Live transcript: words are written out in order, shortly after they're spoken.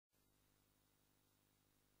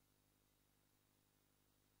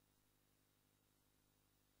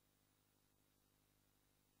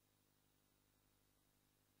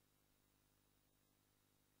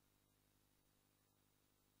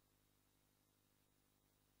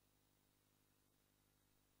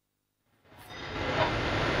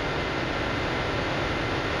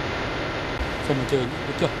សូមអញ្ជើញ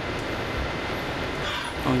ចុះ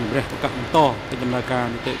អង្គជំរះប្រកាសបន្តពីដំណើរការ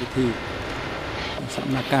នីតិវិធីសក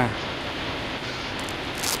ម្មភាព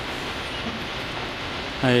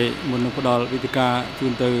ហើយមុននឹងផ្ដល់វិធីការជូ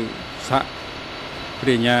នទៅសហព្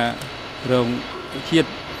រះញ្ញារងជាតិ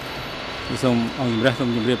សូមអង្គជំរះសូម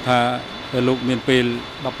ជម្រាបថាលោកមានពេល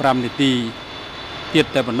15នាទីទៀត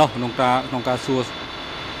តែប៉ុណ្ណោះក្នុងការសួរ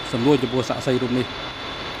សំណួរចំពោះសាក្សីរូបនេះ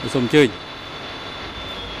សូមអញ្ជើញ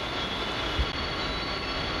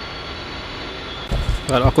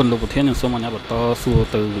បាទអរគុណលោកប្រធានខ្ញុំសូមអនុញ្ញាតបន្តសួរ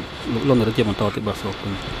ទៅលោកនរិនជាបន្តទៀតបាទសូមអរគុ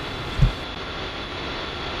ណ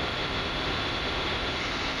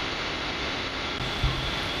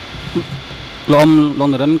លោក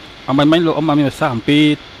នរិនអំបញ្ញលោកអ៊ំមានប្រសាសន៍អំពី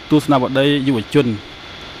ទស្សនវិស័យយុវជន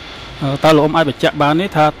តើលោកអ៊ំអាចបញ្ជាក់បានទេ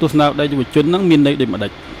ថាទស្សនវិស័យយុវជននឹងមានន័យដូចម្ដេ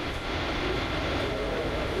ច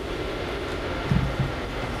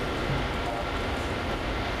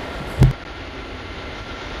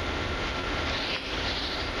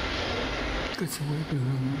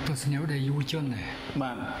ទស្សនវិស័យយុវជន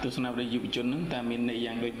បាទទស្សនវិស័យយុវជនហ្នឹងតើមានន័យ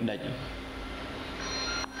យ៉ាងដូចម្ដេច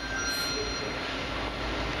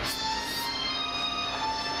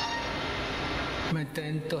មែនតើ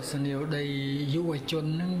ទស្សនវិស័យយុវជន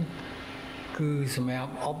ហ្នឹងគឺសម្រា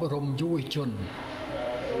ប់អប់រំយុវជន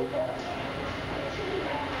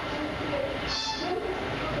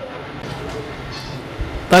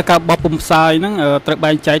តើការបោះពុម្ពផ្សាយហ្នឹងត្រូវ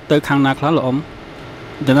បែងចែកទៅខាងណាខ្លះលោកអ៊ំ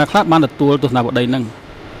ចំណាខ្លះបានទទួលទស្សនវិស័យហ្នឹង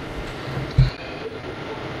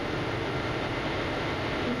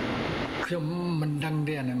ខ្ញុំមិនដឹង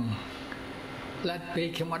ទេអាហ្នឹងឡាត់ពេល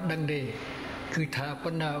ខ្ញុំអត់ដឹងទេគឺថា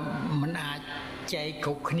ប៉ុន្តែมันអាចចែកគ្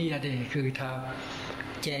រប់គ្នាទេគឺថា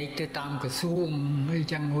ចែកទៅតាមក្រសួងអី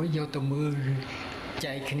ចឹងហួយយកទៅមើល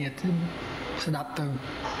ចែកគ្នាទៅស្ដាប់ទៅ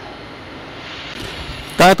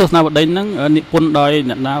តើទស្សនវិស័យហ្នឹងនិពន្ធដោយ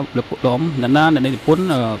អ្នកណាលោកអ៊ំអ្នកណានិពន្ធ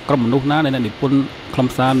ក្រុមមនុស្សណាដែលនិពន្ធខ្លឹម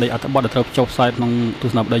សារនៃអត្ថបទដែលត្រូវចុះផ្សាយក្នុងទ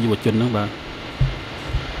ស្សនវិស័យយុវជនហ្នឹងបាទ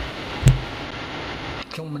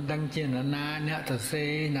ខ្ញុំមិនដឹងជាអ្នកណាអ្នកទៅសេ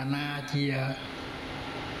អ្នកណាជា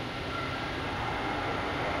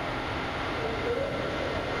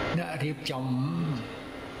អ្នករៀបចំ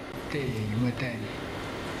ទេមើលតែ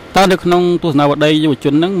តើនៅក្នុងទស្សនវិស័យយុវជ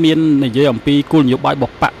នហ្នឹងមាននិយាយអំពីគោលនយោបាយរប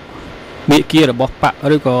ស់បកមេគារបស់បក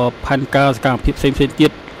ឬក៏ផែនការសកម្មភាពផ្សេងៗទៀ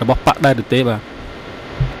តរបស់បកដែរឬទេបាទ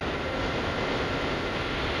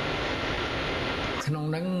ក្នុង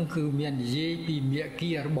ហ្នឹងគឺមាននិយាយពីមេ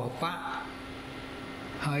គារបស់បក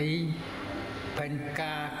ហើយផែន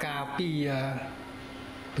ការការពី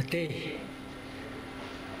ប្រទេស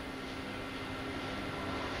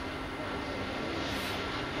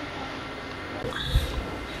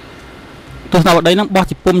ទស្សនវិស័យហ្នឹងបោះ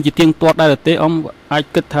ជាពុំជាទៀងទាត់ដែរទេអ៊ំអាច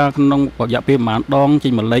គិតថាក្នុងរយៈពេលប្រហែលដងចេ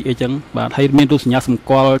ញមួយលេខអីចឹងបាទហើយមានទស្សនៈសម្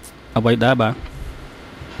គាល់អ្វីដែរបាទ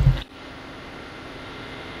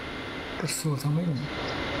ក៏សួរថាម៉េច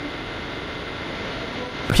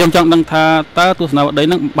ខ្ញុំចង់ដឹងថាតើទស្សនវិស័យ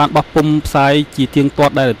ហ្នឹងបានបោះពុំផ្សាយជាទៀងទា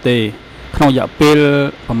ត់ដែរទេក្នុងរយៈពេល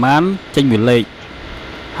ប្រហែលចេញមួយលេខ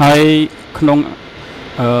ហើយក្នុង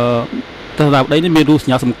ទស្សនវិស័យនេះមានរូបស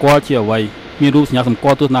ញ្ញាសម្គាល់ជាអ្វីមានរូបសញ្ញាសម្គា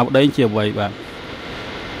ល់ទស្សនវិស័យជាអ្វីបាទ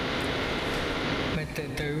មែនតើ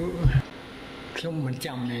ទៅខ្ញុំមិន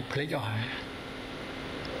ចាំទេភ្លេចអស់ហើយ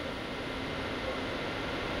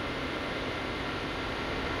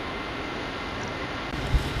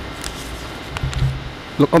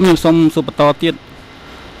លោកអ៊ំខ្ញុំសូមសួរបន្តទៀត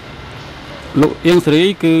លោកអៀងសេរី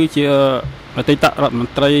គឺជាអតីតរដ្ឋម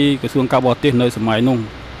ន្ត្រីក្រសួងការបរទេសនៅសម័យនោះ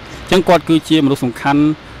អញ្ចឹងគាត់គឺជាមនុស្សសំខាន់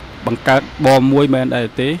បង្កើតបមួយមែនដែរ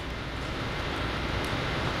ទេ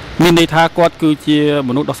មានន័យថាគាត់គឺជា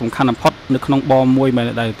មនុស្សដ៏សំខាន់បំផុតនៅក្នុងបមួយមែន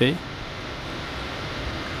ដែរទេ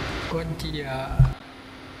គាត់ជា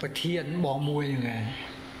ប្រធានបមួយហ្នឹងហើយ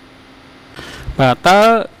បាទតើ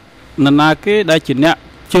នរណាគេដែលជាអ្នក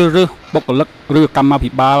ជ្រើសរើសបុគ្គលិកឬកម្មាភិ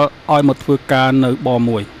បាលឲ្យមកធ្វើការនៅប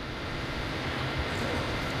មួយ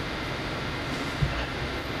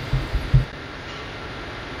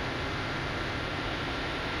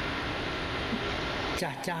ចា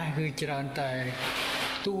ស់គឺច្រើនតែ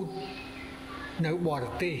ទូតនៅបរ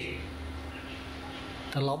ទេស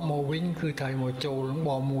ត្រឡប់មកវិញគឺត្រូវមកចូលប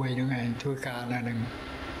មួយហ្នឹងឯងធ្វើការនៅហ្នឹង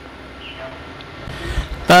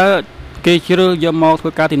តើគេជ្រើសយកមកធ្វើ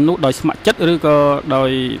ការទីនោះដោយស្ម័គ្រចិត្តឬក៏ដោយ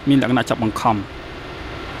មានលក្ខណៈចាប់បង្ខំ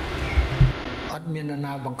អត់មាននរ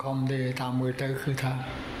ណាបង្ខំទេតាមមើលទៅគឺថា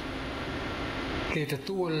គេទ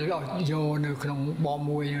ទួលឲ្យយកនៅក្នុងប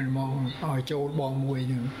មួយហ្នឹងមកឲ្យចូលបមួយ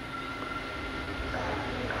ហ្នឹង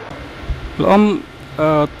លោកអ៊ំ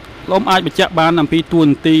លោកអ៊ំអាចបញ្ជាក់បានអំពីតួ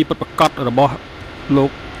នាទីពិតប្រាកដរបស់លោ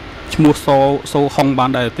កឈ្មោះសូហុងបាន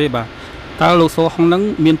ដែរទេបាទ តើលោកសូហុងនឹង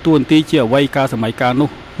មានតួនាទីជាអ្វីការសម័យកាលនោះ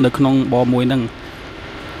នៅក្នុងបមួយនឹង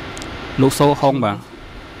លោកសូហុងបាទ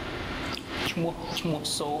ឈ្មោះ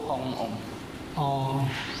សូហុងអូ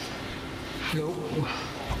លោក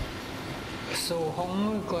សូហុង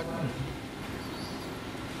គាត់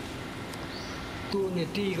តួនា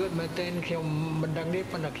ទីគាត់មែនទែនខ្ញុំមិនដឹងទេ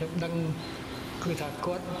ប៉ុន្តែខ្ញុំដឹងគឺថា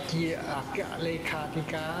គាត់ជាអគ្គលេខាធិ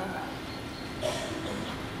ការ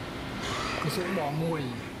ក្រសួងបមួយ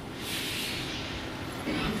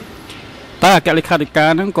តើអគ្គលេខាធិការ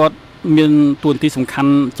ហ្នឹងគាត់មានតួនាទីសំខា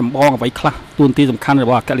ន់ចម្បងអ្វីខ្លះតួនាទីសំខាន់រ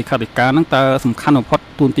បស់អគ្គលេខាធិការហ្នឹងតើសំខាន់បំផុត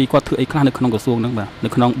តួនាទីគាត់ធ្វើអីខ្លះនៅក្នុងក្រសួងហ្នឹងបាទនៅ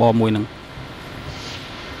ក្នុងបមួយហ្នឹង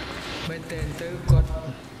មែនទែនទៅគា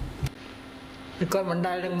ត់មិន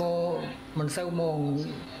ដែលនឹងមកមិនសូវមក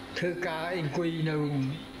ធ្វើការអង្គុយនៅ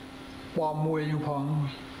បមួយនោះផង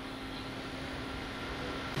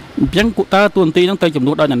អញ្ចឹងតើតួនាទីហ្នឹងទៅចំ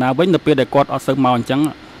នួនដល់អ្នកណាវិញនៅពេលដែលគាត់អត់សូវមកអញ្ចឹង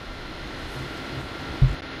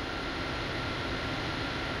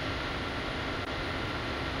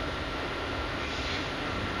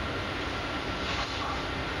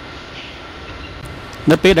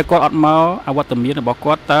នៅពេលដែលគាត់អត់មកអវត្តមានរបស់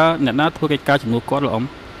គាត់តើអ្នកណាធ្វើកិច្ចការជំនួសគាត់លោកអ៊ំ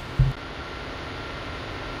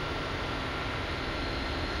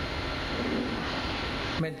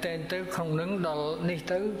មែនទែនទៅក្នុងនឹងដល់នេះ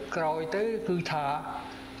ទៅក្រោយទៅគឺថា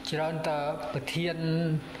ច្រើនតែប្រធាន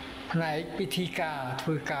ផ្នែកពិធីការធ្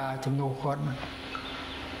វើការជំនួសគាត់អ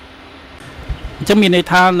ញ្ចឹងមានន័យ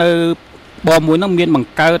ថានៅបមួយហ្នឹងមានបង្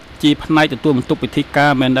កើតជាផ្នែកទទួលបន្ទុកពិធីការ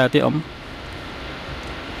មែនដែរទេអ៊ំ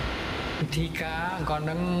ពិធីការក៏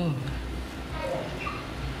នឹង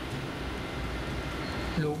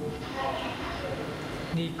លោក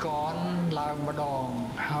នីកនឡើងម្ដង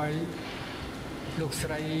ហើយលោកស្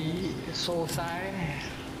រីសូសែ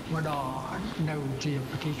ម្ដងនៅជា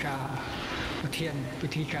ពិធីការប្រធានពិ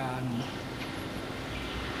ធីការ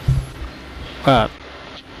បាទ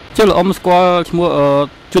ចុះលោកអ៊ំស្គាល់ឈ្មោះ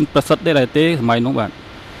ជួនប្រសិទ្ធទេសម័យនោះបាទ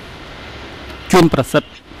ជួនប្រសិទ្ធ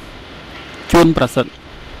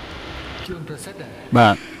បា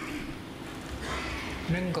ទ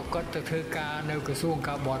នឹងក៏គាត់ទៅធ្វើការនៅក្រសួង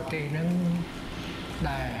ការបរទេសនឹង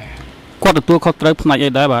ដែរគាត់ទទួលខុសត្រូវផ្នែកអី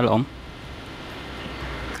ដែរបាទលោកអ៊ំ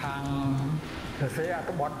ខាងសរសេរអត្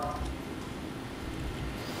ថបទ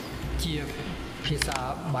ជាភាសា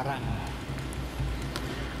បារាំង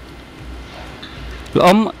លោក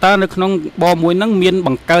អ៊ំតើនៅក្នុងបមួយហ្នឹងមានប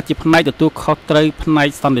ង្កើតជាផ្នែកទទួលខុសត្រូវផ្នែក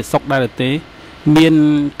សន្តិសុខដែរទេមាន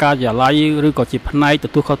ការិយាល័យឬក៏ជាផ្នែកទ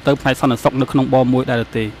ទួលខុសត្រូវផ្នែកសន្តិសុខនៅក្នុងបមួយដែរ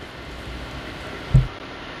ទេ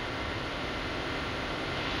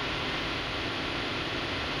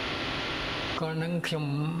ក៏នឹងខ្ញុំ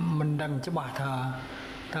មិនដឹងច្បាស់ថា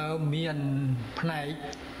តើមានផ្នែក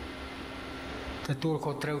ទទួល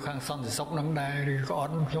ខុសត្រូវខាងសន្តិសុខនឹងដែរឬក៏អ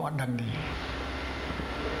ត់ខ្ញុំអត់ដឹងទេ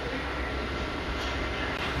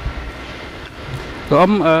លោក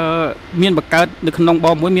អ៊ំមានបង្កើតនៅក្នុងប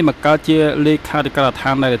មួយមានបង្កើតជាលេខាធិការដ្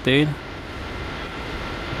ឋានដែរទេ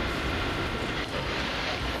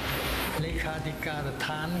លេខាធិការដ្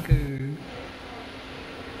ឋានគឺ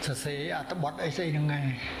សរសេរអត្ថបទអីស្អីហ្នឹងឯង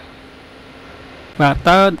បាទ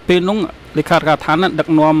តើពេលនោះលេខាធិការដ្ឋានដឹក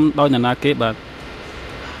នាំដោយអ្នកណាគេបាទ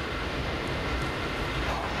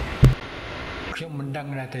ខ្ញុំមិនដឹង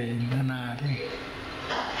ដែរទេណាទេ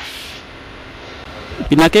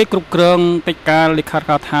ពីណាគេគ្រប់គ្រងកិច្ចការលេខាធិ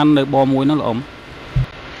ការដ្ឋាននៅបមួយនោះលោកអ៊ំ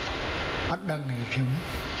អត់ដឹងទេខ្ញុំ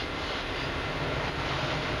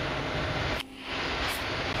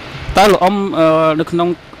តើលោកអ៊ំនៅក្នុង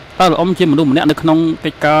តើលោកអ៊ំជាមនុស្សម្នាក់នៅក្នុង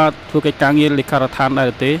កិច្ចការធ្វើកិច្ចការងារលេខារដ្ឋានដែ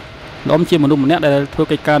រទេលោកអ៊ំជាមនុស្សម្នាក់ដែលធ្វើ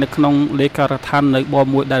កិច្ចការនៅក្នុងលេខារដ្ឋាននៅប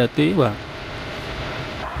មួយដែរទេបាទ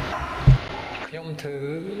ខ្ញុំធ្វើ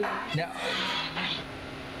អ្នក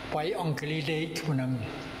វាយអង្គលីលេខហ្នឹង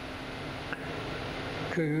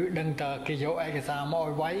គឺដឹងតែគេយកឯកសារមក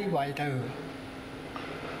ឲ្យវាយទៅ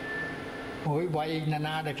អូយវាយ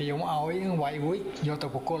ណាដែលគេយកមកឲ្យវាយរួចយកទៅ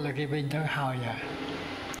បកគលឲ្យគេវិញទៅហើយ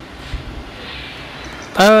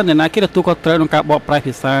តើអ្នកណាគេទទួលខុសត្រូវក្នុងការបកប្រែ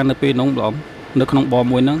ភាសានៅពេលនោះលោកអ៊ំនៅក្នុងប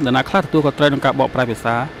មួយហ្នឹងអ្នកណាខ្លះទទួលខុសត្រូវក្នុងការបកប្រែភា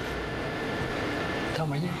សាថា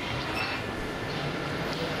ម៉េច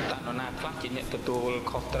តើនរណាខ្លះជាអ្នកទទួល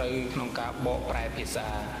ខុសត្រូវក្នុងការបកប្រែភាសា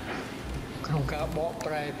ក្នុងការបក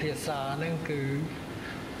ប្រែភាសាហ្នឹងគឺ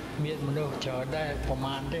មានមនុស្សច្រើនដែរប្រ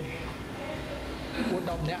ហែលទេ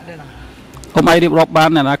4-10នាក់ទេណាអ៊ំអាចរៀបរាប់បាន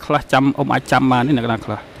អ្នកណាខ្លះចាំអ៊ំអាចចាំបានទេអ្នកណាខ្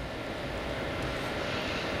លះ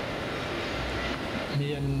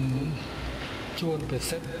មានជួនប្រ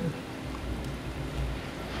សិទ្ធ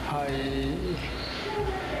ហើយ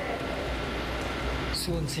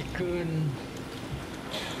សួនស៊ីគឿន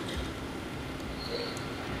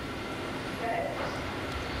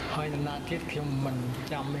ហើយណាទៀតខ្ញុំមិន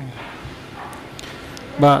ចាំទេ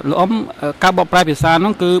បាទលោកអ៊ំការបកប្រែភាសាហ្នឹ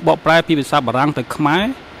ងគឺបកប្រែពីភាសាបារាំងទៅខ្មែរ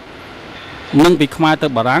និងពីខ្មែរទៅ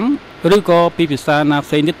បារាំងឬក៏ពីភាសាណាផ្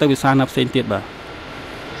សេងទៀតទៅភាសាណាផ្សេងទៀតបាទ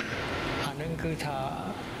អានឹងគឺថា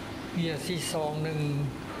វាស៊ីសងនឹង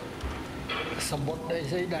សម្បត្តិអី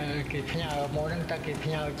ស្អីដែលគេផ្ញើមកហ្នឹងតើគេផ្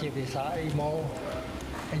ញើជាភាសាអីមក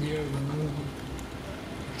យើង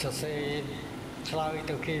សរសេរឆ្លើយ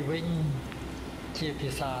ទៅគេវិញជាភា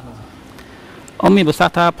សានោះអ៊ំមានប្រសាស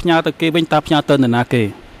ន៍ថាផ្ញើទៅគេវិញតើផ្ញើទៅនរណាគេ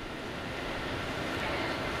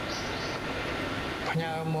ផ្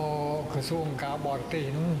ញើមកក្រសួងការបរទេស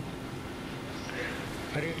នោះ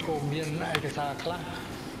ឬក៏មានឯកសារខ្លះ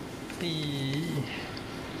ពី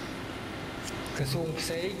ក្រសួងផ្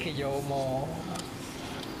សេងគេយកមក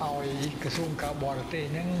ឲ្យក្រសួងការបរទេស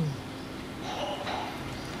ហ្នឹង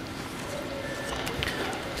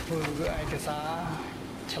ធ្វើឯកសារ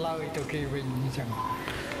ឆ្លើយទៅគេវិញអញ្ចឹង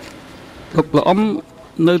លោកអ៊ំ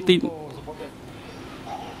នៅទី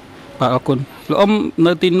បាទអរគុណលោកអ៊ំ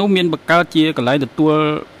នៅទីនោះមានបង្កើតជាកន្លែងទទួល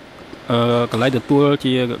កន្លែងទទួល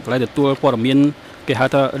ជាកន្លែងទទួលព័ត៌មានគេហៅ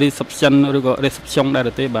ថា reception ឬក៏ reception ដែរ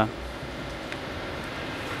ទេបាទ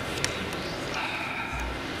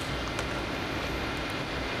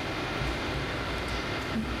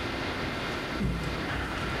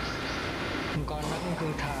ก่อนนั้นคื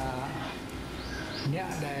อថាអ្នក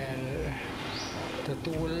ដែលទ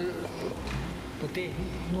ទួលប្រទេស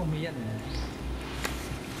នោះមាន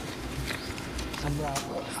សម្រាប់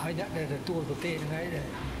ឲ្យអ្នកដែលទទួលប្រទេសហ្នឹងឯង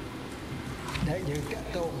ដែលយើងតាក់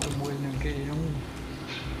ទងជាមួយនឹងគេនោះ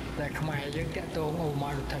តែខ្មែរយើងតាក់ទងម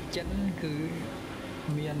កថាចិនគឺ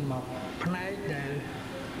មានមកផ្នែកដែល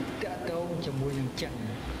តាក់ទងជាមួយនឹងចិន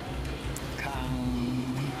ខាង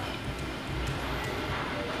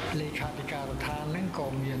លេខាធិការដ្ឋានហ្នឹងក៏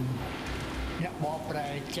មានអ្នកបកប្រែ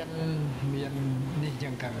ចិនមាននេះចឹ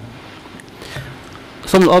ងទៅ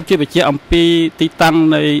សូមលោកអ៊ំជាបញ្ជាក់អំពីទីតាំង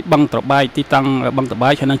នៃបឹងត្របែកទីតាំងបឹងត្របែ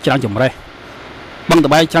កហើយនឹងច្រាំងចម្រេះបឹងត្រ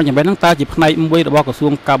បែកច្រាំងចម្រេះហ្នឹងតើជាផ្នែកមួយរបស់ក្រសួ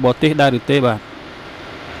ងការបរទេសដែរឬទេបាទ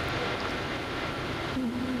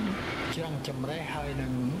ច្រាំងចម្រេះហើយនឹ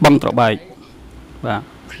ងបឹងត្របែកបាទ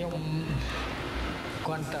ខ្ញុំ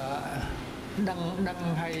គាត់តែដឹង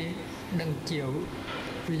ហើយដឹងជាវ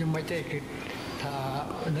វាមិនទេគឺថា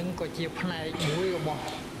នឹងក៏ជាផ្នែកមួយរបស់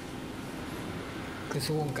ក្រ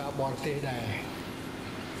សួងការបរទេសដែរ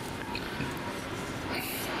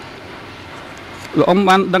លោកអ៊ំ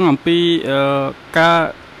បានដឹងអំពីការ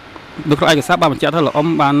នៅក្នុងឯកសារបានបញ្ជាក់ថាលោកអ៊ំ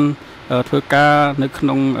បានធ្វើការនៅក្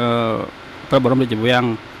នុងព្រះបរមរាជវាំង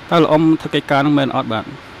តើលោកអ៊ំធ្វើកិច្ចការនោះមែនអត់បាទ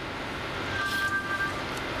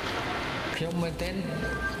ខ្ញុំមែនទែន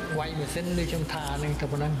វាយម៉ាស៊ីនដូចខ្ញុំថានឹងទៅ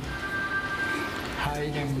ប៉ុណ្ណឹងហើយ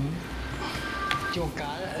នឹងជួន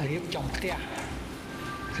កាលរៀបចំផ្ទះ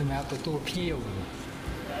សម្រាប់ទទួលភ្ញៀវ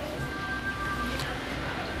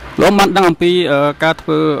លោកបានដឹងអំពីការធ្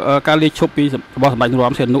វើការលាឈប់ពីរបស់សម្ដេចនរោត្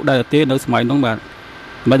តមសីហនុដែរទេនៅសម័យនោះបាទ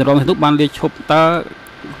សម្ដេចនរោត្តមសីហនុបានលាឈប់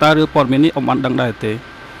តើរឿងព័ត៌មាននេះអ៊ំបានដឹងដែរទេតើ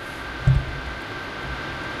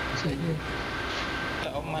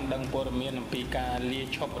អ៊ំបានដឹងព័ត៌មានអំពីការលា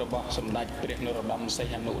ឈប់របស់សម្ដេចព្រះនរោត្តមសី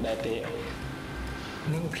ហនុដែរទេ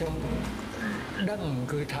នឹងខ្ញុំដឹង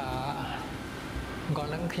គឺថាก่อน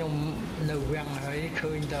ហ្នឹងខ្ញុំនៅវាំងហើយ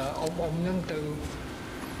ឃើញតែអ៊ំហ្នឹងទៅ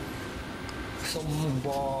សុំប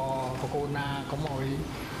កូនណាកុំឲ្យ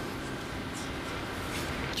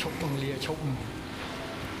ឈប់នឹងលាឈប់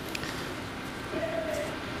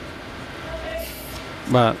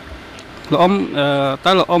បាទលោកអ៊ំ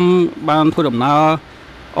តើលោកអ៊ំបានធ្វើដំណើរ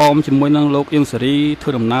អមជាមួយនឹងលោកអៀងសេរីធ្វើ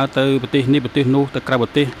ដំណើរទៅប្រទេសនេះប្រទេសនោះទៅក្រៅប្រ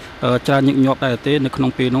ទេសច្រើនញឹកញាប់ដែរទេនៅក្នុង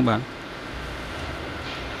ពេលនោះបាទ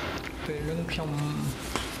ពេលហ្នឹងខ្ញុំ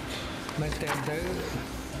មែនតើទៅ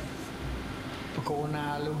បកូនណា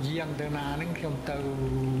លោកយាងទៅណាហ្នឹងខ្ញុំទៅ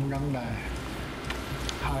នឹងដែរ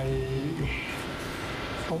ហើយ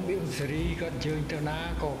អ៊ំអៀងសេរីក៏ជើញទៅណា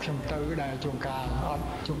ក៏ខ្ញុំទៅដែរជួនកាលអ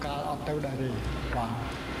ត់ទៅដែរទេបាទ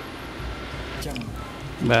ចឹង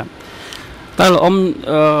បាទតើលោកអ៊ំ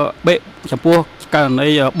បេចំពោះករណី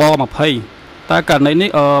ប20តើករណីនេះ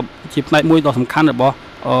ជាផ្នែកមួយដ៏សំខាន់របស់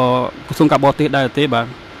ក្រសួងការបរទេសដែរទេបាទ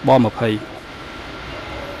ប20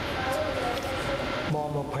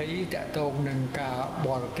តាក់ទងនឹងការប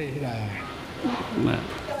រទេសដែរបាទ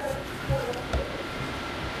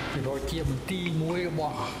វាជាមន្ទីរមួយរប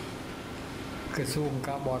ស់ក្រសួង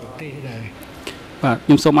ការបរទេសដែរបាទខ្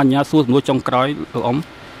ញុំសូមអនុញ្ញាតសួរសំណួរចុងក្រោយលោកអ៊ំ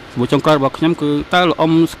សំណួរចុងក្រោយរបស់ខ្ញុំគឺតើលោក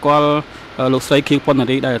អ៊ំស្គាល់លោកស្រីខៀវប៉ុណ្ណា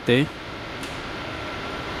រីដែរទេ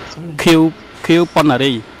ខៀវប៉ុណ្ណា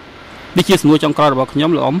រីនេះជាសំណួរចុងក្រោយរបស់ខ្ញុំ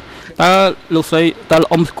លោកអ៊ំតើលោកស្រីតើលោក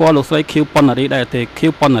អ៊ំស្គាល់លោកស្រីខៀវប៉ុណ្ណារីដែរទេខៀ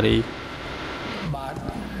វប៉ុណ្ណារីបាទ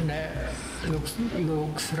លោ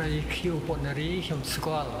កស្រីខៀវប៉ុណ្ណារីខ្ញុំស្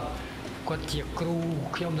គាល់ គាត់ជាគ្រូ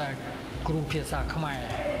ខ្ញុំដែរគ្រូភាសាខ្មែរ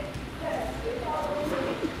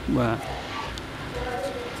បាទ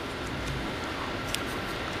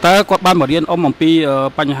តើគាត់បានមករៀនអ៊ំអំពី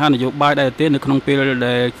បញ្ហានយោបាយដែរទេនៅក្នុងពេល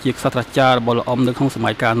ដែលជាសាស្ត្រាចារ្យរបស់លោកអ៊ំនៅក្នុងសម័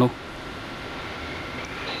យកាលនោះ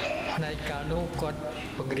ផ្នែកកាលនោះគាត់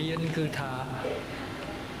បង្រៀនគឺថា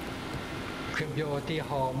ខ្ញុំយកឧទាហ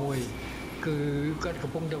រណ៍មួយគឺគាត់កំ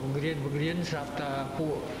ពុងតែបង្រៀនស្រាប់តែពួ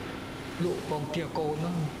កលោកពងទាកូនហ្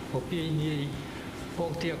នឹងពពាយនាយព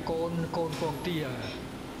ងទាកូនកូនពងទា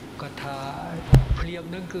គាត់ថាភ្លាម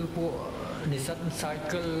ហ្នឹងគឺពួកនិស្សិត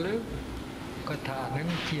cycle គាត់ថាហ្នឹង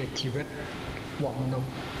ជាជីវិតរបស់មនុស្ស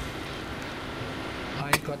ហើ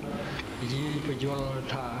យគាត់និយាយបញ្យល់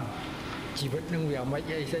ថាជីវិតនឹងវាមិន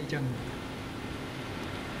អីស្អីចឹង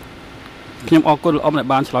ខ្ញុំអរគុណលោកអ៊ំដែល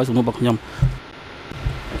បានឆ្លើយសំណួររបស់ខ្ញុំ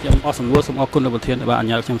អស់សំណួរសូមអរគុណលោកប្រធានដែលបានអនុ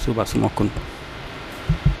ញ្ញាតខ្ញុំសួរបាទសូមអរគុណ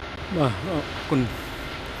បាទអរគុណ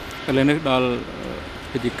ឥឡូវនេះដល់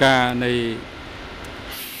វិធីការនៃ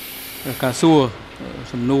ការសួរ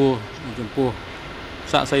សំណួរចំពោះ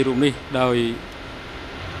សាក្សីរូបនេះដោយ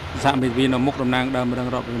សហមេធាវីនៅមុខតំណាងដើមរង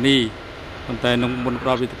រដ្ឋវិនីប៉ុន្តែក្នុងមុនផ្ដ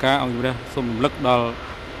ល់វិធីការអង្គជំរះសូមរំលឹកដល់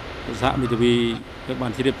សហមេធាវីដែលបា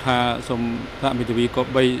នជម្រាបថាសូមសហមេធាវីក៏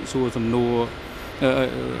បីសួរសំណួរ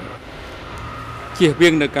ជៀសវា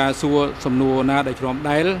ងនៅការសួរសំណួរណាដែលជ្រាំ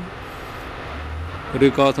ដែលឬ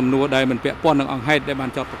ក៏សំណួរដែលមិនពាក់ព័ន្ធនឹងអង្គហេតុដែលបាន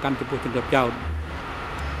ចោទប្រកាន់ចំពោះជនជាប់ចោទ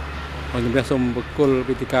អង្គជំរះសូមបកគល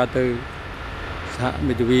វិធីការទៅសហ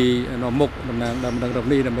មេធាវីនៅមុខតំណាងដើមរងរដ្ឋ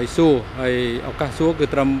នេះដើម្បីសួរហើយឱកាសសួរគឺ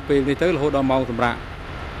ត្រឹមពេលនេះទៅរហូតដល់ម៉ោងសម្រាប់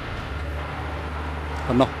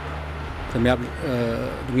ប៉ុណ្ណោះសម្រាប់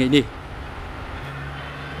ថ្ងៃនេះ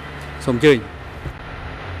សូមអញ្ជើញ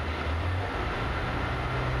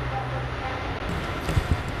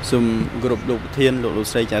សូមគោរពលោកប្រធានលោក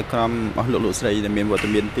ស្រីចៅក្រមអស់លោកស្រីដែលមានវត្ត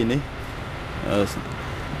មានទីនេះ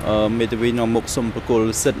មេធាវីនៅមុខសូមប្រគល់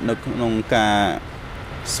សិទ្ធិនៅក្នុងការ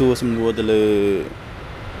សួរសំណួរទៅលើ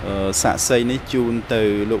សាក្សីនេះជូនទៅ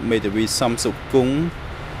លោកមេធាវីសំសុគង្គ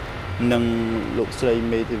និងលោកស្រី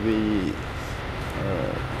មេធាវី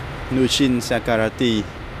នូឈិនសាការ៉ាទី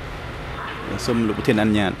សូមលោកប្រធានអ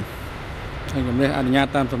នុញ្ញាតហើយខ្ញុំនេះអនុញ្ញាត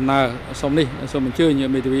តាមសំណើសូមនេះសូមអញ្ជើញ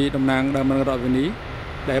មេធាវីតំណាងដើមរដ្ឋវិនី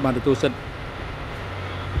ដែលបានទទួលសិទ្ធិ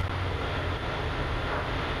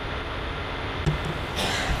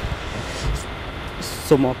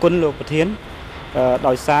សូមអរគុណលោកប្រធាន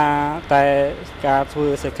ដោយសារតែការធ្វើ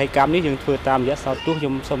សេចក្តីកម្មនេះយើងធ្វើតាមរយៈសោតទោះខ្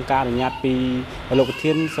ញុំសូមការអនុញ្ញាតពីលោកប្រ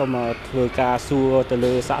ធានសូមធ្វើការសួរទៅ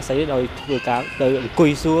លើសាក្សីដោយធ្វើការទៅអង្គុយ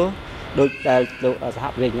សួរដោយដែលលោកសហ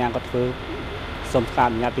ប្រញ្ញាគាត់ធ្វើសូមការ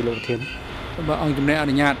អនុញ្ញាតពីលោកប្រធានបើអង្គជំនះអ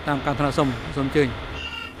នុញ្ញាតតាមការថ្នាក់សូមអញ្ជើញ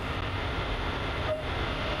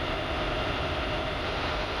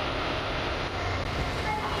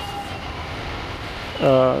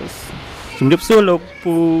ជំរាបសួរលោក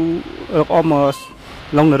ពូលោកអ៊ំ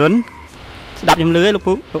ឡុងនរិនស្ដាប់ខ្ញុំលឺទេលោក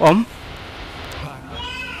ពូលោកអ៊ំ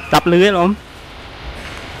ស្ដាប់លឺទេលោកអ៊ំ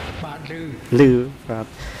បាទលឺបាទ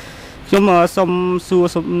ខ្ញុំសូមសួរ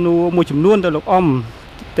សំណួរមួយចំនួនទៅលោកអ៊ំ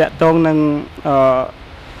តាក់ទងនឹង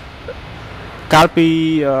កាលពី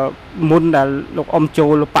មុនដែលលោកអ៊ំចូ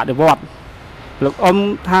លបដិវត្តលោកអ៊ំ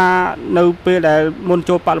ថានៅពេលដែលមុន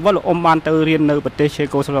ចូលបដិវត្តលោកអ៊ំបានទៅរៀននៅប្រទេសឆេ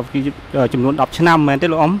កូស្លូវ៉ាគីចំនួន10ឆ្នាំមែនទេ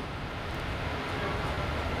លោកអ៊ំ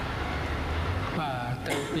បាទ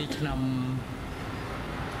ទៅពីឆ្នាំ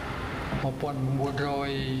1960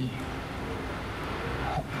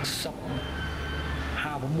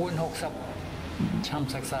ឆ្នាំ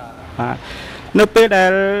សិក្សាបាទនៅពេលដែ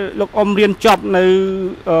លលោកអ៊ំរៀនចប់នៅ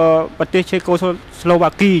ប្រទេសឆេកូស្លូវ៉ា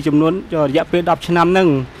គីចំនួនរយៈពេល10ឆ្នាំហ្នឹង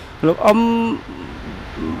លោកអ៊ំ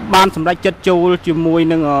បានសម្រេចចិត្តចូលជាមួយ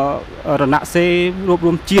នឹងរណសេរីរួបរ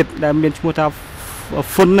วมជាតិដែលមានឈ្មោះថា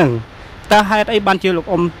ហ្វុនហ្នឹងតើហេតុអីបានជាលោក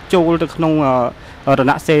អ៊ំចូលទៅក្នុងរ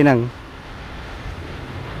ណសេរីហ្នឹង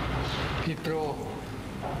ពីព្រោះ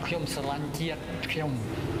ខ្ញុំស្រឡាញ់ជាតិខ្ញុំ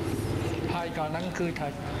ហើយក៏ហ្នឹងគឺថា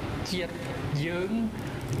ជាតិយើង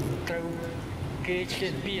ត្រូវគេឈ្លា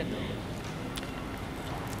នពាន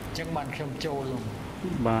ចឹងបានខ្ញុំចូល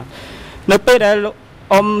បាទនៅពេលដែលលោក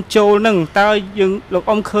អ៊ំចូលនឹងតើយើងលោក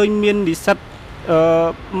អ៊ំឃើញមាននិស្សិត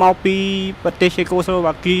មកពីប្រទេសឆេកូស្លូ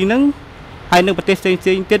វ៉ាគីហ្នឹងហើយនៅប្រទេសផ្សេងៗ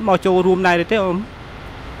ទៀតមកចូលរួមដែរទេអ៊ំ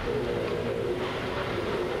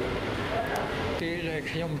ពេលដែល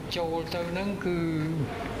ខ្ញុំចូលទៅហ្នឹងគឺ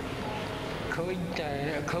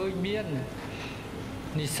ឃើញមាន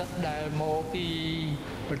និស្សិតដែលមកពី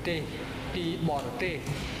ប្រទេសពីបរទេស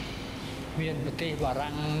មានប្រទេសបា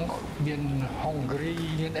រាំងមានហុងគ្រី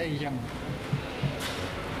មានអីចឹង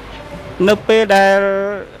នៅពេលដែល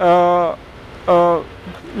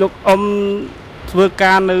លោកអ៊ំធ្វើ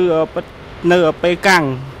ការនៅប៉េកាំង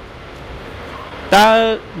តើ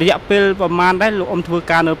រយៈពេលប្រហែលដែរលោកអ៊ំធ្វើ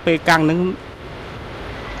ការនៅពេលកាំងហ្នឹង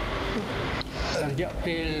រយៈ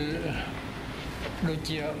ពេលដូច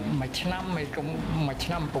ជាមួយឆ្នាំឯកុំមួយឆ្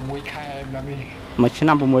នាំ6ខែបាទមួយឆ្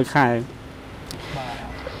នាំ6ខែបាទ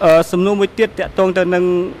សំណួរមួយទៀតតកតងទៅនឹង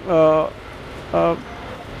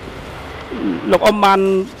លោកអ៊ំបាន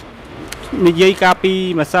និយាយកាលពី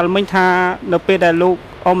ម្សិលមិញថានៅពេលដែលលោក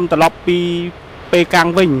អ៊ំត្រឡប់ពីពេលកាំង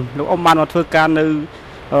វិញលោកអ៊ំបានមកធ្វើការនៅ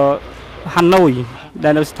ហាណូយដែ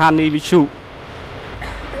លនៅស្ថានីយ៍វិទ្យុ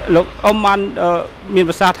លោកអ៊ំបានមាន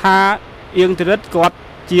ប្រសាសន៍ថាអៀងទរិតគាត់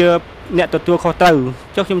ជាអ្នកទទួលខុសត្រូវ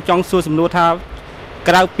ចុះខ្ញុំចង់សួរសំណួរថា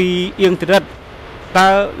ក្រៅពីអៀងទរិតតើ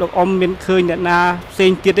លោកអ៊ំមានឃើញអ្នកណាផ្សេ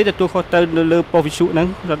ងទៀតទេទទួលខុសត្រូវនៅលើប៉ុស្តិ៍វិទ្យុហ្នឹង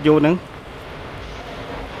រថយន្តហ្នឹង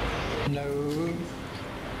នៅ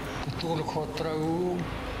ទទួលខុសត្រូវ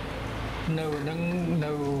នៅនឹង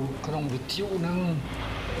នៅក្នុងវិទ្យុហ្នឹង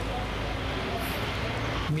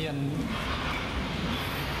មាន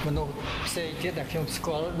មនុស្សផ្សេងទៀតដែលខ្ញុំស្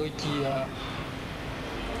គាល់ដូចជា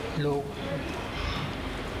លោ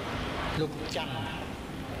កច័ន្ទ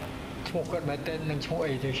ឈ្មោះគាត់បែរទៅនឹងឈ្មោះ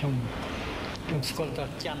អីទេខ្ញុំស្គាល់តែ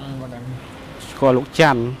ច័ន្ទមកហ្នឹងស្គាល់លោក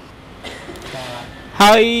ច័ន្ទ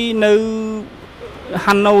ហើយនៅ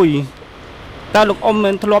ហាណូយតើលោកអ៊ំ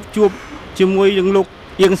មានធ្លាប់ជួបជាមួយនឹងលោក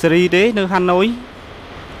អៀងសេរីទេនៅហាណូយ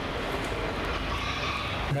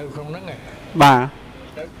នៅក្នុងហ្នឹងបាទ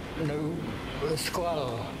នៅស្គាល់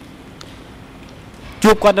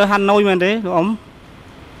ជួបគាត់នៅហាណូយមែនទេលោកអ៊ំ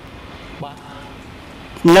បាទ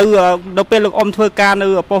នៅពេលលោកអ៊ំធ្វើការនៅ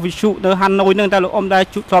ប៉ុស្តិ៍វិទ្យុនៅហាណូយហ្នឹងតើលោកអ៊ំដែរ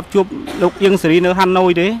ធ្លាប់ជួបលោកអៀងសេរីនៅហាណូ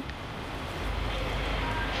យទេ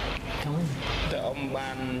តើអ៊ំបា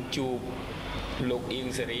នជួបលោកអៀង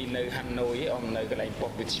សេរីនៅហាណូយអ៊ំនៅកន្លែងប៉ុ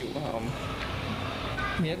ស្តិ៍វិទ្យុអ៊ំ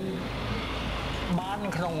មានបាន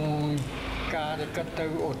ក្នុងការដែលគាត់ទៅ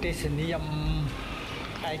អូទេសនាម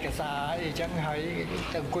ឯកសារអីចឹងហើយ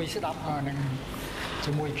ទៅអង្គុយស្ដាប់ហ្នឹង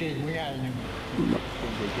ជាមួយគេមួយឯងហ្នឹង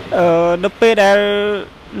នៅពេលដែល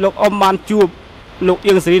លោកអ៊ំបានជួបលោក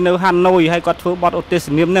អៀងសេរីនៅហាណូយហើយគាត់ធ្វើបទអូទេស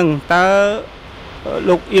នាមហ្នឹងតើ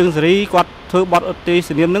លោកអៀងសេរីគាត់ធ្វើបទអូទេ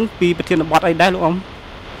សនាមហ្នឹងពីប្រធានបទអីដែរលោកអ៊ំ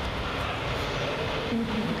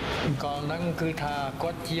ក៏ហ្នឹងគឺថា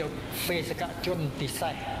គាត់ជាបេសកជនពិ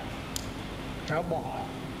សេសរបស់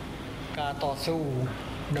ការតស៊ូ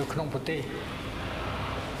នៅក្នុងប្រទេស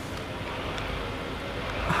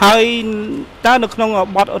ហើយតើនៅក្នុង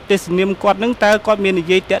បទអូទេសនាមគាត់នឹងតើគាត់មាននិ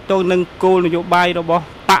យាយតាក់ទងនឹងគោលនយោបាយរបស់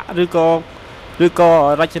បកឬក៏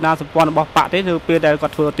រចនាសម្ព័ន្ធរបស់បកទេនៅពេលដែលគា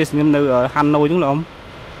ត់ធ្វើអូទេសនាមនៅហាណូយហ្នឹងលោកអ៊ំ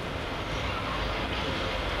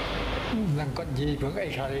នឹងគាត់និយាយព្រឹងអី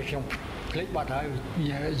ខ្លះខ្ញុំភ្លេចបាត់ហើយ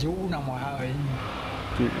យូរណាស់មកហើយ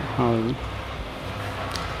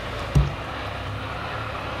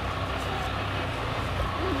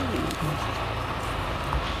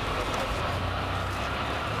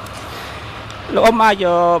លោកអ៊ំអាច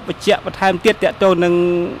បញ្ជាក់បន្ថែមទៀតតទៅនឹង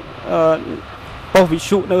ប៉ុស្តិ៍វិទ្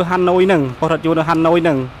យុនៅហាណូយហ្នឹងប៉ុស្តិ៍រថយន្តនៅហាណូយហ្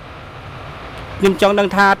នឹងខ្ញុំចង់ដឹង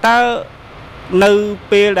ថាតើនៅ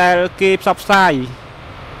ពេលដែលគេផ្សព្វផ្សាយ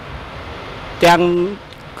ទាំង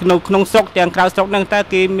ក្នុងស្រុកទាំងក្រៅស្រុកហ្នឹងតើ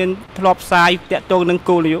គេមានធ្លាប់ផ្សាយតទៅនឹង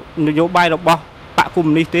គោលនយោបាយរបស់បកកុម្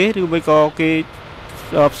មុយនីសទេឬមួយក៏គេ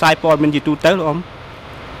ផ្សាយព័ត៌មានជាទូទៅលោកអ៊ំ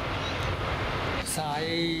ផ្សាយ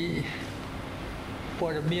ព័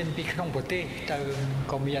ត៌មានពីក្នុងប្រទេសទៅ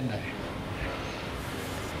ក៏មានដែរ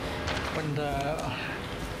ប៉ុន្តែ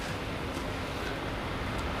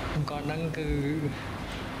អង្គហ្នឹងគឺ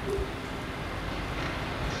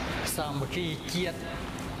សាមគ្គីជាតិ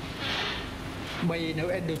បីនៅ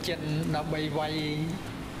អេដូចិនដើម្បីវាយ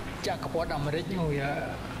ចក្រពត្តិអាមេរិកនោះ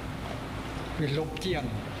វាលុបជាង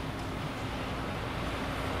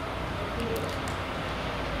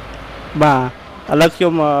បាទឥឡូវខ្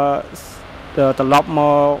ញុំត្រឡប់ម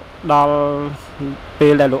កដល់ពេ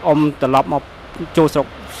លដែលលោកអ៊ំត្រឡប់មកចូលស្រុ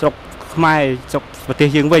កខ្មែរស្រុកប្រទេស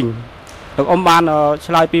យើងវិញលោកអ៊ំបាន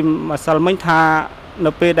ឆ្លើយពីម្សិលមិញថា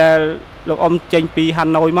នៅពេលដែលលោកអ៊ំចេញពីហា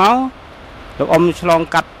ណូយមកលោកអ៊ំឆ្លង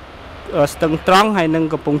កាត់ស្ទឹងត្រង់ហើយនឹង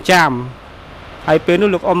កំពង់ចាមហើយពេលនោះ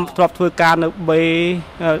លោកអ៊ំធ្លាប់ធ្វើការនៅប20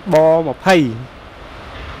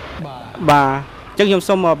បាទអញ្ចឹងខ្ញុំ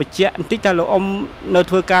សូមបញ្ជាក់បន្តិចថាលោកអ៊ំនៅ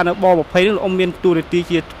ធ្វើការនៅប20ហ្នឹងលោកអ៊ំមានតួនាទី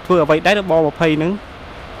ជាធ្វើអ្វីដែរនៅប20ហ្នឹង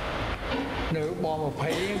នៅប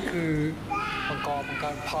20គឺបង្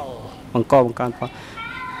កើនផលបង្កើនហ្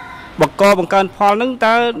នឹង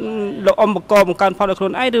តើលោកអ៊ំបង្កើនផលដោយខ្លួ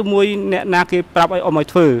នឯងឬមួយអ្នកណាគេប្រាប់ឲ្យអ៊ំឲ្យ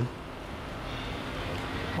ធ្វើ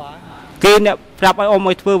គេអ្នកប្រាប់ឲ្យអ៊ំ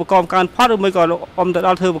ឲ្យធ្វើបង្កើនផលឬមួយក៏លោកអ៊ំទៅដ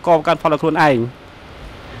ល់ធ្វើបង្កើនផលដោយខ្លួនឯង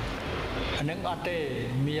អានឹងអត់ទេ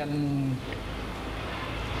មាន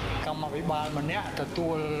កម្មវិបាលម្នាក់ទទួ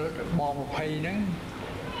លប20ហ្នឹង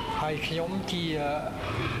ហ ហើយខ្ញុំជា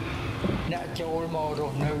អ្នកចូលមករ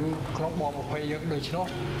ស់នៅក្នុងបង20យើងដូច្នោះ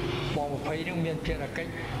បង20នឹងមានភារកិច្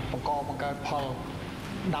ចបង្កើតផល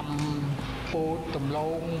ដាំពោតដំឡូ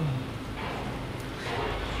ង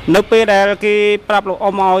នៅពេលដែលគេប្រាប់លោក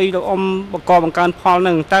អ៊ំឲ្យលោកអ៊ំបង្កើនផល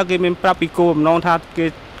នឹងតើគេមានប្រាប់ពីគោលបំណងថាគេ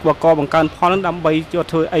បង្កើនផលនឹងដើម្បីយក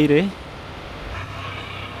ធ្វើអីទេ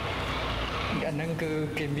អានឹងគឺ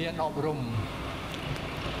គេមានអប់រំ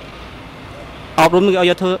នឹងឲ្យ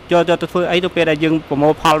យកទៅធ្វើអីទៅពេលដែលយើងប្រមូ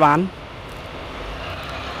លផលបាន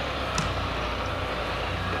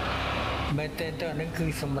មែនតើនឹងគឺ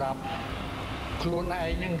សម្រាប់ខ្លួនឯង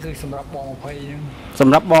ហ្នឹងគឺសម្រាប់បង20ហ្នឹងស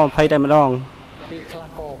ម្រាប់បង20តែម្ដងពេលខ្លះ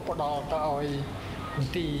ក៏ផ្ដល់ទៅឲ្យមន្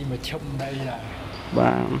ទីរមជ្ឈមដីដែរ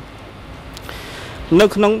បាទនៅ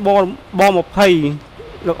ក្នុងបង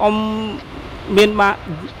20លោកអ៊ំមាន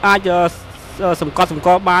អាចសម្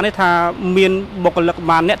គាល់បានទេថាមានបុគ្គលិក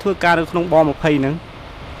បានអ្នកធ្វើការនៅក្នុងបង20ហ្នឹង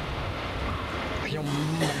ខ្ញុំ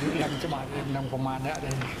មិនដឹងច្បាស់នឹងប្រមាណអ្នក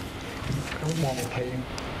ដែរក្នុងបង20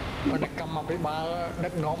ប៉ុន្តែកម្មវិបាលដឹ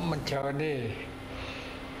កនាំមិនច្រើនទេ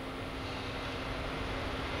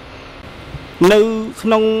នៅក្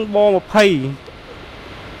នុងបង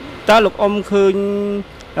20តើលោកអ៊ំឃើញ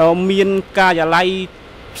មានការិយាល័យ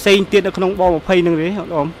ផ្សេងទៀតនៅក្នុងបង20ហ្នឹងទេលោក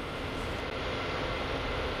អ៊ំ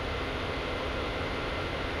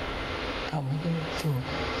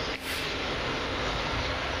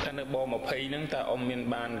តែនៅបង20ហ្នឹងតើអ៊ំមាន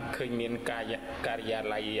បានឃើញមានការិយា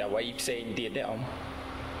ល័យអ្វីផ្សេងទៀតទេអ៊ំ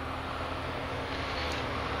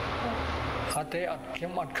អត់ទេខ្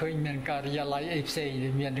ញុំអត់ឃើញមានការិយាល័យអីផ្សេងទេ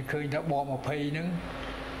មានតែឃើញតែបង20ហ្នឹង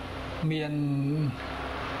មាន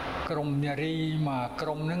ក្រុមនារីមកក្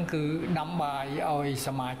រុមហ្នឹងគឺដាំបាយឲ្យស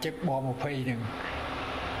មាជិកបង20ហ្នឹង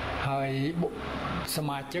ហើយស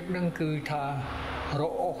មាជិកហ្នឹងគឺថារ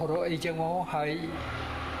កអីចឹងមកហើយ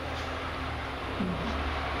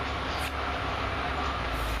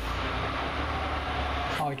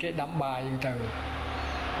ឲ្យគេដាំបាយទៅ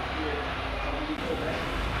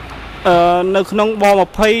នៅក្នុងបង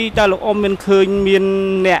20តើលោកអ៊ំមានឃើញមាន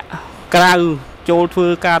អ្នកក្រៅចូលធ្វើ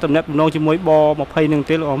ការតំណែងជាមួយបង20ហ្នឹង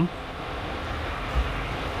ទេលោកអ៊ំ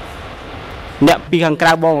អ្នកពីខាងក្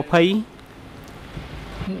រៅបង20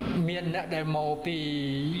មានអ្នកដែលមកពី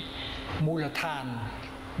មូលដ្ឋាន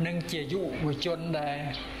និងជាយុវជនដែល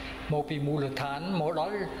មកពីមូលដ្ឋានមកដ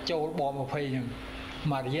ល់ចូលបង20ហ្នឹង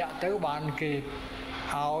មួយរយៈទៅបានគេ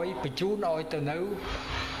ឲ្យបញ្ជូនឲ្យទៅនៅ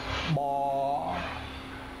ប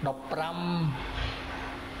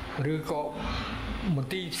15ឬក៏មន្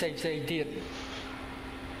ទីរផ្សេងទៀត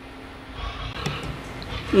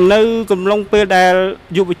នៅកំឡុងពេលដែល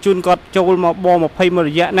យុវជនគាត់ចូលមកបង20មួយ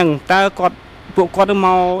រយៈហ្នឹងតើពួកគាត់ទៅម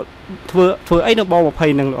កធ្វើអីនៅបង20ហ្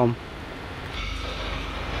នឹងលោកអ៊ំ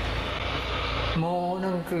មកហ្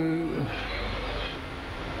នឹងគឺ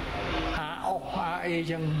អី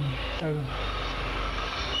ចឹងទៅ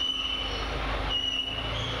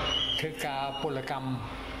ធ្វើការពលកម្ម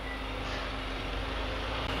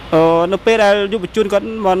នៅពេលដែលយុវជនគាត់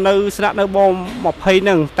មកនៅស្នាក់នៅបង20ហ្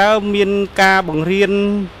នឹងតើមានការបង្រៀន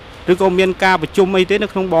ឬក៏មានការប្រជុំអីទេនៅ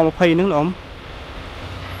ក្នុងបង20ហ្នឹងលោកអ៊ំ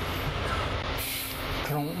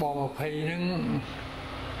ក្នុងបង20ហ្នឹង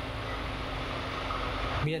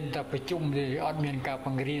មានតែប្រជុំទេអត់មានការប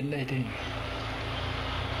ង្រៀនអីទេ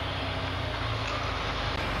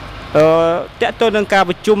តើតើនឹងការ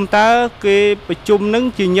ប្រជុំតើគេប្រជុំនឹង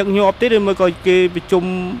ជាញឹកញាប់ទេឬមួយក៏គេប្រជុំ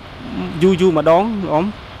យូរម្ដងលោកអ៊ំ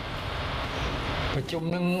ប្រជុំ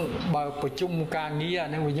នឹងបើប្រជុំការងារអា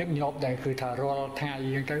នឹងវាញឹកញាប់ដែរគឺថារាល់ថ្ងៃអ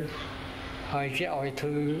ញ្ចឹងទៅហើយគេឲ្យធ្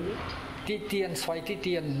វើទីទានស្វ័យទី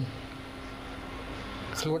ទាន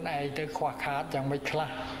ខ្លួនឯងទៅខ្វះខាតយ៉ាងម៉េចខ្លះ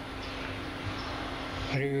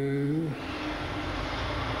ឬ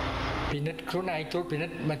ពិនិត្យខ្លួនឯងត្រួតពិនិ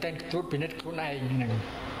ត្យមែនតើត្រួតពិនិត្យខ្លួនឯងហ្នឹង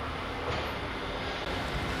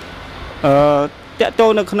តាក់ទង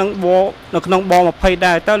នៅក្នុងបង20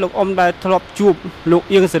ដែរតើលោកអ៊ំដែលធ្លាប់ជួបលោក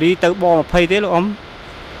អៀងសេរីទៅបង20ទេលោកអ៊ំ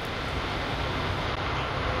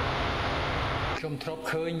ខ្ញុំធ្លាប់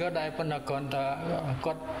ឃើញក៏ដែរប៉ុន្តែគាត់ថា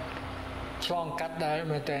គាត់ឆ្លងកាត់ដែរ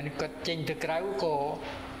មែនតើគាត់ចេញទៅក្រៅក៏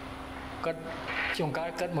គាត់ជួនកាល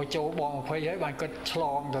គាត់មកចូលបង20ហើយបានគាត់ឆ្ល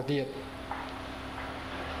ងទៅទៀត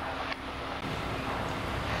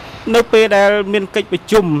នៅពេលដែលមានកិច្ចប្រ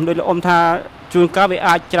ជុំដោយលោកអ៊ំថាជួនកាលវា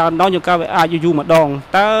អាចច្រើនដងជួនកាលវាអាចយូរម្ដង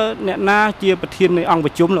តើអ្នកណាជាប្រធាននៃអង្គ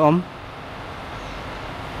ប្រជុំលោកអ៊ំ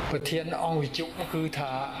ប្រធានអង្គប្រជុំគឺ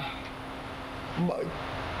ថា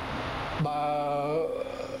បើ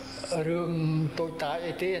រឿងតូចតាច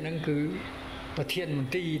អីទេអាហ្នឹងគឺប្រធានម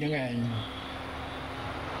ន្ទីរហ្នឹងឯង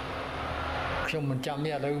ខ្ញុំមិនចាំ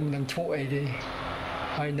ទេឥឡូវមិនដឹងឈ្មោះអីទេ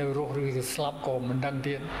ហើយនៅរស់ឬស្លាប់ក៏មិនដឹង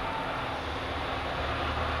ទៀត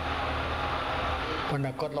ប៉ុន្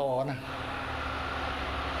តែគាត់ល្អណាស់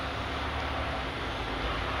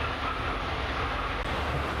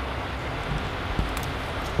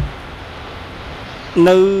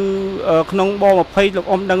នៅក្នុងប20លោក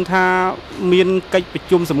អ៊ំដឹងថាមានកិច្ចប្រ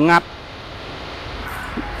ជុំសម្ងាត់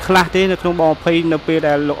ខ្លះទេនៅក្នុងប20នៅពេល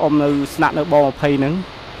ដែលលោកអ៊ំនៅស្នាក់នៅប20ហ្នឹង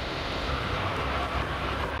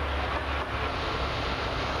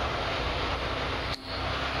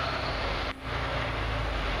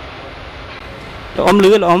លោកអ៊ំ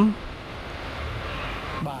លឺលោកអ៊ំ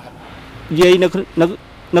បាទនិយាយនៅ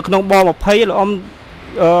ក្នុងប20លោកអ៊ំ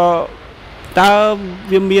តើ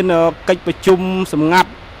វាមានកិច្ចប្រជុំសម្ងាត់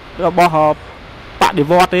របស់បដិ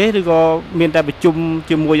វត្តទេឬក៏មានតែប្រជុំ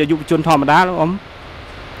ជាមួយយុវជនធម្មតាលោកអ៊ំ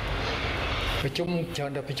ប្រជុំច្រើន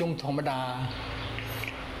តែប្រជុំធម្មតា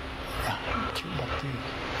ជិះបាត់ទី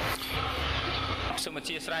សូមអ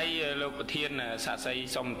ធិស្ឋានលោកប្រធានសាក់សី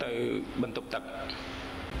សុំទៅបន្ទប់ទឹក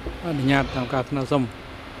អនុញ្ញាតតាមការស្នើសុំ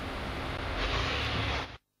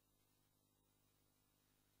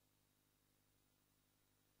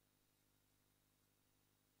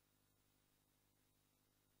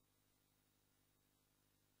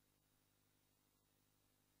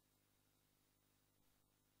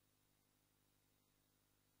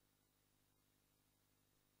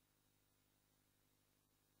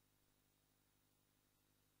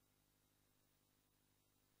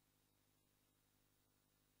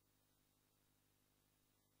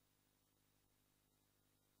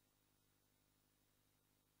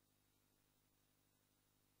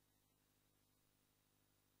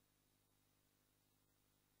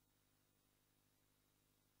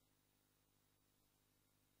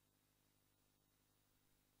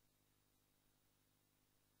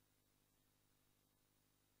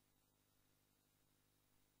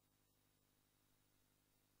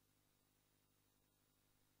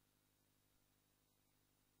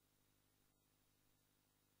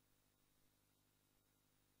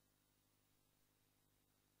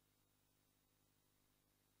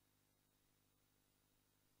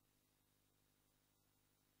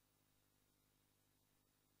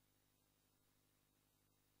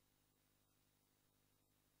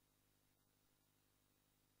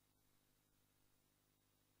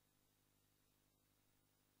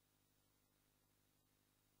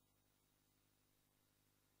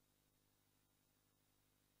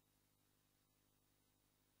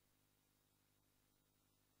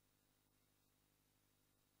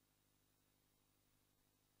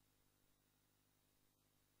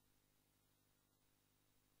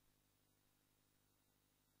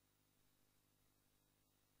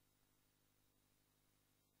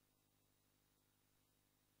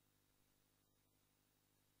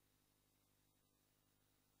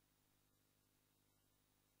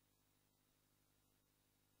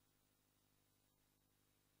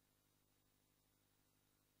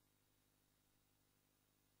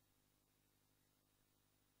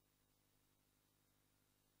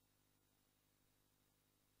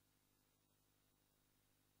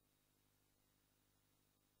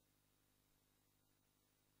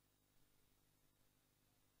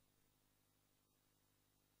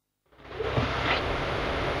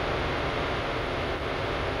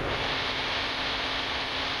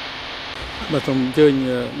បាទសូមអញ្ជើញ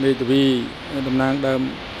មេធាវីតំណាងដើម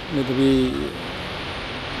មេធាវី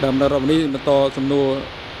ដើមរដ្ឋនេះបន្តសំណួរ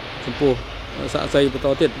ចំពោះសាក់សីបន្ត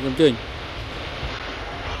ទៀតសូមអញ្ជើញ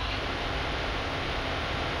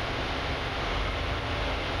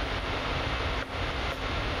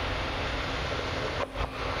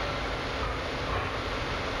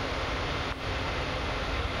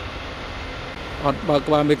អត់បើក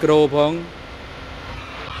ក្បាលមីក្រូផង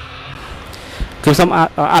គឺសូម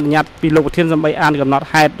អនុញ្ញាតពីលោកប្រធានសម្ដីអានកំណត់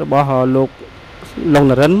ហេតុរបស់លោកន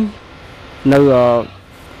រិននៅ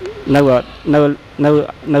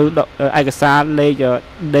ឯកសារលេខ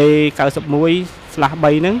D91/3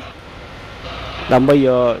 ហ្នឹងដើម្បី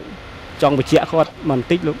ចង់បញ្ជាក់គាត់បន្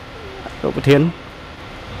តិចលោកប្រធាន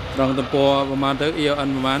ត្រង់ទំព័រប្រហែលទៅ EON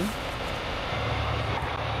ប្រហែល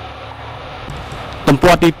ទំ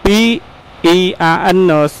ព័រទី2 ERN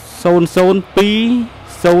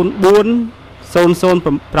 00204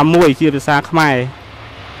 006ជាភាសាខ្មែរ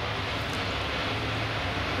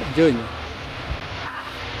អញ្ជើញ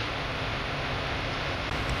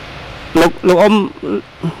លោកអ៊ំ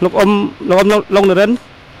លោកនរិន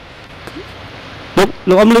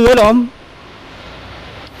លោកអ៊ំលឺទេលោកអ៊ំ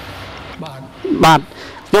បាទ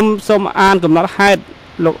ខ្ញុំសូមអានកំណត់ហេតុ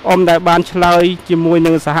លោកអ៊ំដែលបានឆ្លើយជាមួយ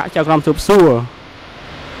នឹងសហចៅក្រមស៊ើបសួរ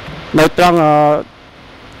នៅត្រង់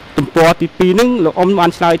ទំព័រទី2ហ្នឹងលោកអ៊ំបាន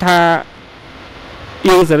ឆ្លើយថា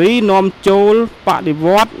អៀងសេរីនាំចូលបដិវ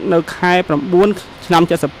ត្តនៅខែ9ឆ្នាំ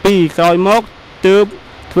72ក្រោយមក ទើប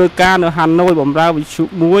ធ្វើការនៅហាណូយបំរើវិទ្យុ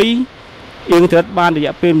មួយអៀងត្រិតបានរ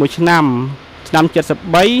យៈពេល1ឆ្នាំឆ្នាំ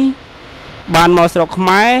73បានមកស្រុកខ្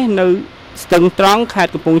មែរនៅស្ទឹងត្រង់ខេត្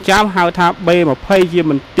តកំពង់ចាមហៅថា B20 ជា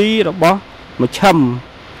មន្ទីររបស់មជ្ឈិម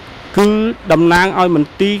គឺតំណាងឲ្យមន្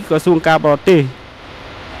ទីរក្រសួងការបរទេស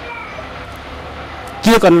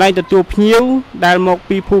ជាកន្លែងទទួលភ្ញៀវដែលមក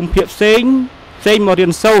ពីភូមិភាគផ្សេងមករៀ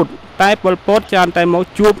នសូត្រតែប៉ុលពតច្រើនតែមក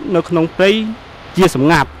ជួបនៅក្នុងព្រៃជាសម្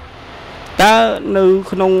ងាត់តើនៅ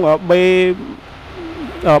ក្នុងB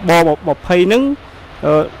ប20ហ្នឹង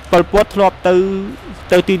ប៉ុលពតធ្លាប់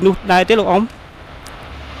ទៅទីនោះដែរទេលោកអ៊ំ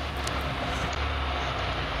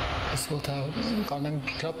សួរថាក៏នឹង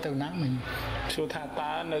ធ្លាប់ទៅណាមិញសួរថា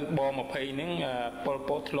តើនៅប20ហ្នឹងប៉ុលព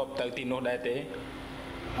តធ្លាប់ទៅទីនោះដែរទេ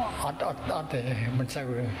អត់ទេមិនសូវ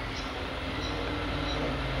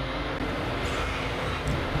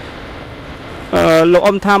លោក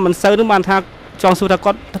អ៊ំថាមិនសូវនឹងបានថាចង់សួរថា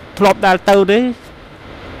គាត់ធ្លាប់ដែលទៅទេ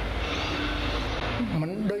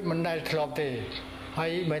មិនដែលធ្លាប់ទេហើ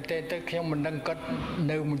យមែនទេទៅខ្ញុំមិនដឹងគាត់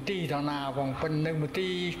នៅមន្ទីរណាផងប៉ុន្តែនៅមន្ទី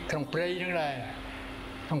រក្នុងព្រៃហ្នឹងដែរ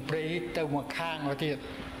ក្នុងព្រៃទៅមកខាងទៅទៀត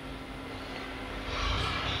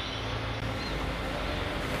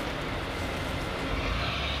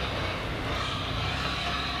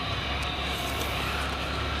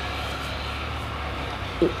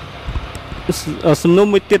សំណុំ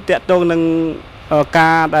មួយទៀតតកតងនឹង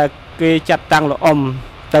ការដែលគេចាត់តាំងលោកអ៊ំ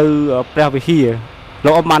ទៅព្រះវិហារលោ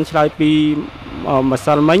កអ៊ំបានឆ្លើយពីម្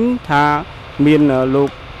សិលមិញថាមានលោក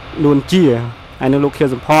នួនជាហើយនឹងលោកខៀវ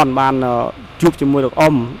សំផនបានជួបជាមួយលោក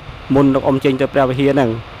អ៊ំមុនលោកអ៊ំចេញទៅព្រះវិហារហ្នឹង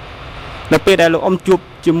នៅពេលដែលលោកអ៊ំជួប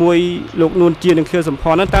ជាមួយលោកនួនជានិងខៀវសំផ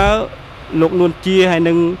នហ្នឹងតើលោកនួនជាហើយ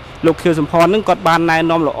នឹងលោកខៀវសំផនហ្នឹងគាត់បានណែ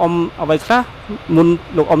នាំលោកអ៊ំអ្វីខ្លះមុន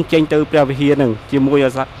លោកអ៊ំចេញទៅព្រះវិហារហ្នឹងជាមួយ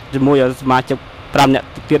សមាជិក5នាក់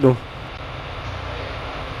ទៀតនោះ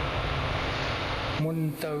មុន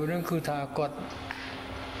ទៅហ្នឹងគឺថាគាត់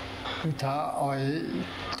គឺថាឲ្យ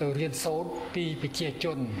ទៅរៀនសូត្រពីប្រជាជ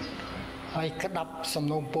នហើយក្តាប់សំ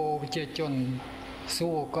ណូមពរប្រជាជនសួ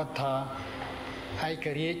រគាត់ថាឯក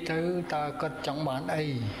រាជ្យទៅតើគាត់ចង់បានអី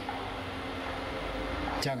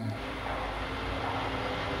ចឹង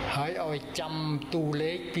ហើយឲ្យចាំទូ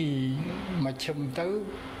លេខពីមជ្ឈិមទៅ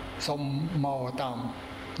សុំមកតាម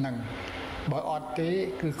ហ្នឹងបើអត់ទេ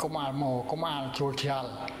គឺកុំអាលមកកុំអាលជ្រុលឆ្លា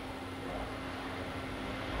ល់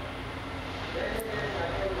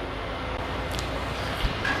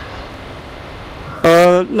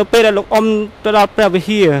នៅពេលដែលលោកអ៊ំទៅដល់ព្រះវិ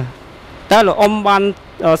ហារតើលោកអ៊ំបាន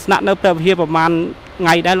ស្នាក់នៅព្រះវិហារប្រហែលថ្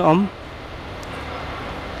ងៃដែរលោកអ៊ំ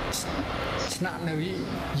ស្នាក់នៅ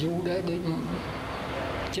យូរដែរដូច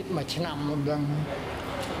ជិត1ឆ្នាំម្ដង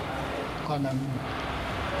ក៏នឹង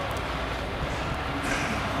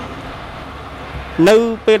នៅ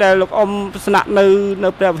ពេលដែលលោកអ៊ំស្នាក់នៅ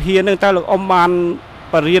ព្រះវិហារហ្នឹងតើលោកអ៊ំបាន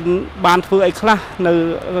បរៀនបានធ្វើអីខ្លះ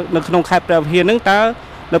នៅក្នុងខេត្តព្រះវិហារហ្នឹងតើ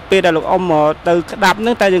នៅពេលដែលលោកអ៊ំទៅក្តាប់ហ្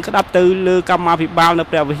នឹងតែយើងក្តាប់ទៅលើកម្មាភិបាលនៅ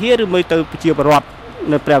ព្រះវិហារឬមួយទៅប្រជាពលរដ្ឋ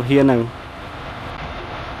នៅព្រះវិហារហ្នឹង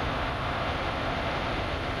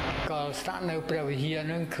ក៏ស្នាក់នៅព្រះវិហារ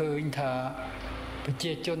ហ្នឹងឃើញថាប្រ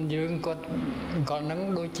ជាជនយើងគាត់ក៏នឹង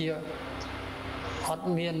ដូចជាអត់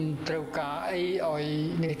មានត្រូវការអីឲ្យ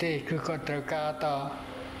នេះទេគឺគាត់ត្រូវការត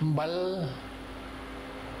អំបិល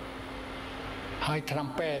ហើយថ្នាំ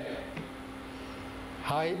ពេទ្យ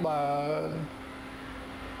ហើយបើ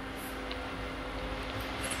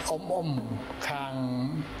អ៊ំខាង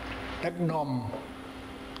ដឹកនាំ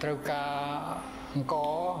ត្រូវការអង្គ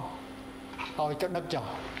ឲ្យទៅដឹកចុះ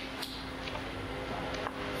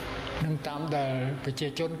នឹងតាមដែលប្រជា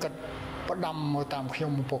ជនគាត់ផ្ដាំមកតាមខ្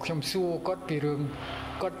ញុំពួកខ្ញុំសួរគាត់ពីរឿង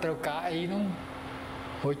គាត់ត្រូវការអីនោះ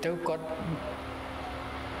រួចទៅគាត់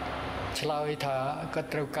ឆ្លើយថាគាត់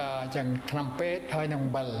ត្រូវការចឹងថ្នាំពេទ្យហើយនឹង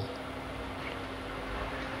អំបិល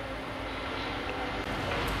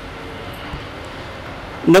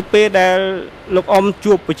នៅពេលដែលលោកអ៊ំ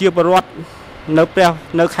ជួបប្រជាពលរដ្ឋ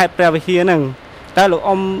នៅខេត្តព្រះវិហារហ្នឹងតើលោក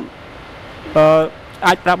អ៊ំ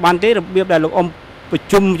អាចប្រាប់បានទេរបៀបដែលលោកអ៊ំប្រ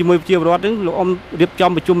ជុំជាមួយប្រជាពលរដ្ឋហ្នឹងលោកអ៊ំរៀបចំ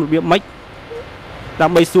ប្រជុំរបៀបម៉េចដើ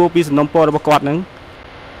ម្បីសួរពីសំណុំពររបស់គាត់ហ្នឹង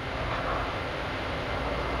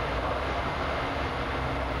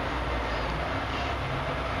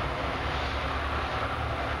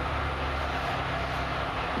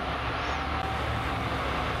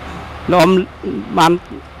លោកអ៊ំបាន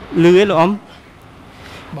លឺទេលោកអ៊ំ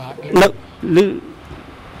បាទលឺ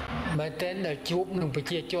មែនតើដែលជួបនឹងប្រ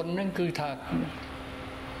ជាជនហ្នឹងគឺថា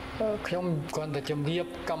ខ្ញុំគ្រាន់តែជំរាប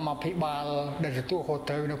កម្មាភិបាលដែលទទួលខុស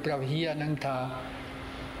ត្រូវនៅព្រះវិហារហ្នឹងថា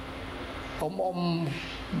អ៊ំ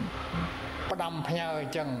ផ្ដាំផ្ញើអ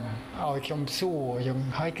ញ្ចឹងឲ្យខ្ញុំសួរយើង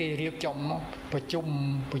ឲ្យគេរៀបចំប្រជុំ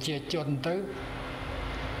ប្រជាជនទៅ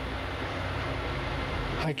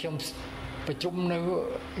ហើយខ្ញុំប្រជុំនៅ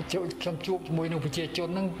ខ្ញុំជួបជាមួយនឹងប្រជាជន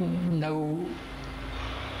ហ្នឹងនៅ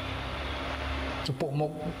ចំពោះមុ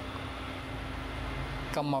ខ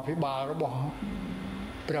កម្មាភិបាលរបស់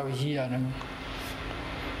ព្រះវិហារហ្នឹង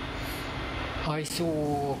ហើយសួរ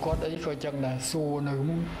គាត់អីក៏ចឹងដែរសួរនៅ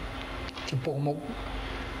ចំពោះមុខ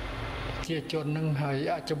ជាជននឹងហើយ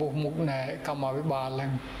ចំពោះមុខណែកម្មាភិបាលហ្នឹ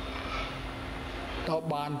ងដល់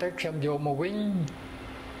បានទៅខ្ញុំយកមកវិញ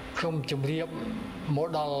ខ្ញុំជម្រាបមក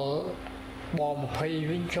ដល់ប20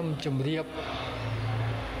វិញខ្ញុំជម្រាប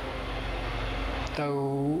ទៅ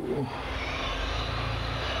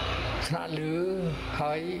ស្នាក់លើ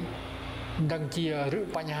ហើយដឹងជាឬ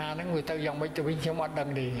បញ្ហាហ្នឹងវាទៅយ៉ាងម៉េចទៅវិញខ្ញុំអត់ដឹង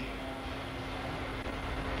ទេ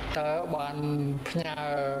តើបានផ្ញើ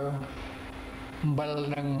អំបិល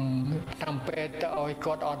នឹងតាមពេទ្យទៅឲ្យ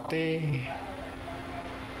គាត់អត់ទេ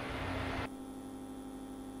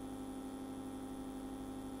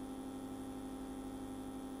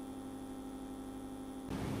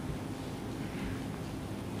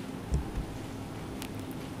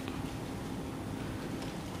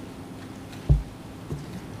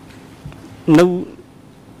នៅ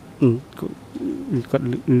គាត់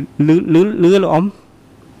លឺលោកអ៊ំ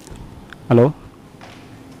ហៅឡូ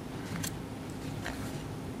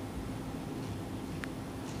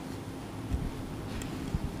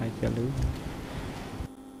ហើយចាលឺ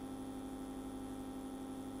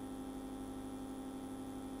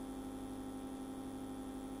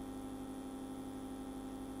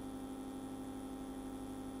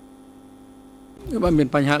បើមាន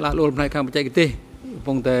បញ្ហាលាក់លួលផ្នែកខាងបច្ចេកទេសកំ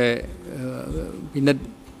ពុងតែពិនិត្យ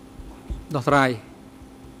ដោះស្រាយ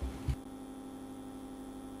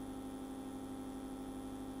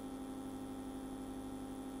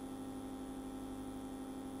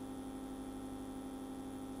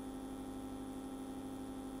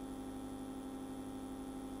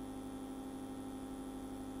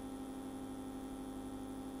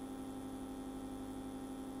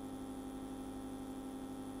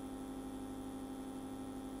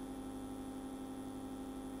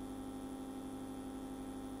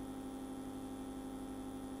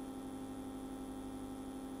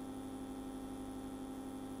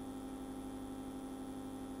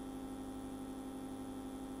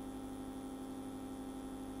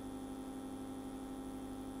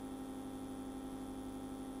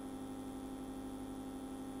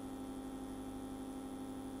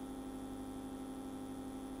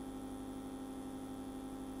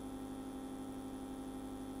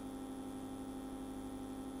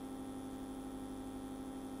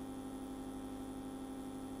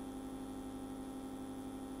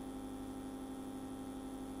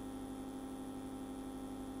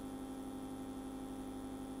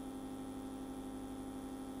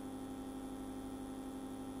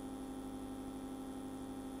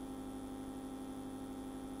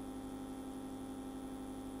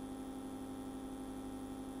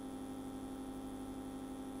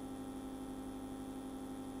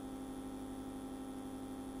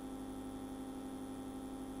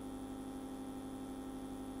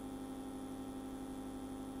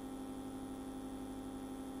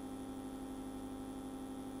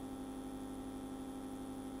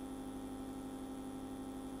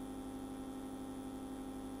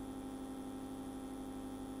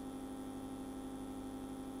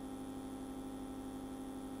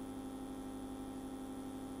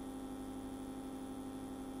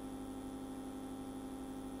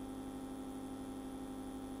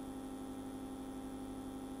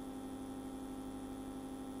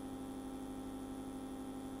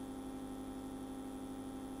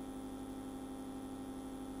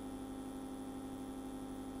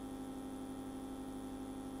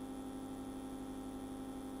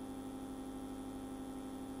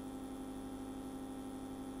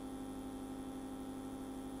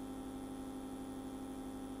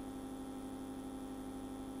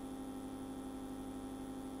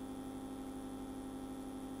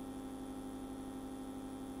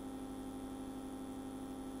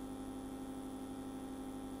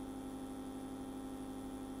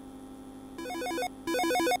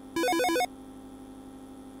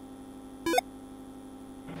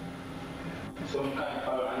សូមការ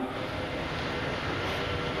បើអញ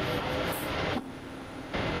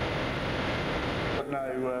But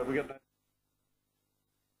no, we got that.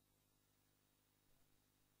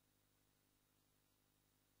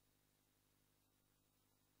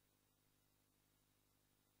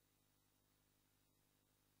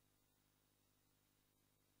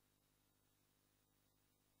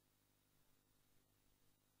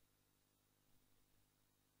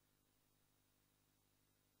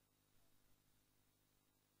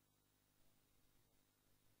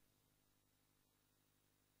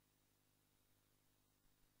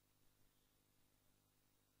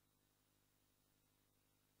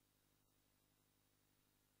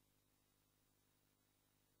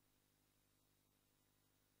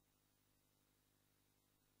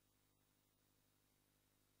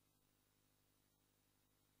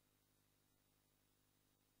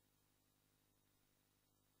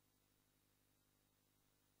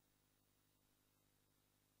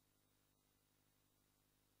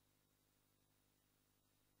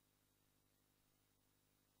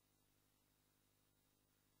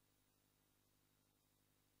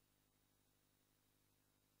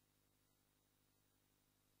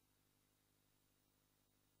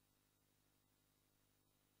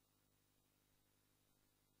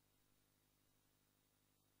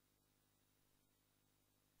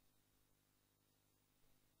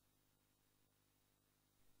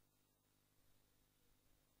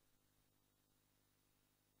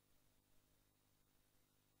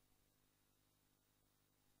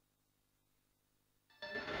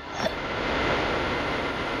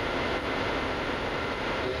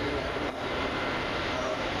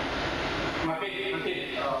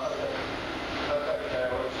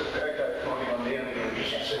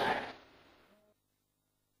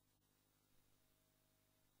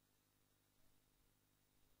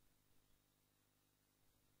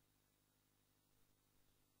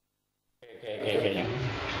 Okay.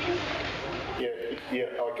 Yeah,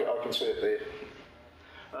 I can see it there.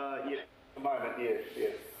 Yeah, at the moment, yeah.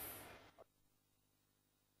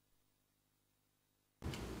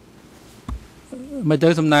 មកទៅ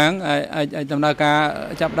សំណាងអាចដំណើរការ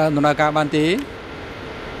ចាប់ដើមដំណើរការបានទេ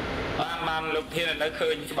បានលោកធាននៅឃើ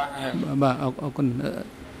ញច្បាស់ហើយបាទអរគុណ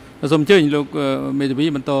សូមអញ្ជើញលោកមេធាវី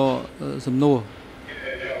បន្តសំណួរ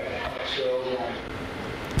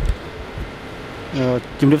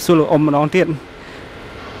ជំរាបសួរលោកអ៊ំម្ដងទៀត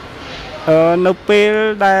នៅពេល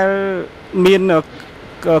ដែលមាន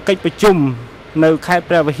កិច្ចប្រជុំនៅខេត្ត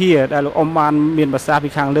ព្រះវិហារដែលលោកអ៊ំបានមានប្រសាសន៍ពី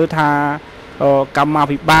ខាងលើថាកម្មា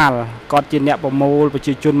ភិបាលគាត់ជាអ្នកប្រមូលប្រ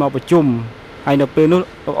ជាជនមកប្រជុំហើយនៅពេលនោះ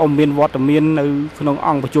លោកអ៊ំមានវត្តមាននៅក្នុងអ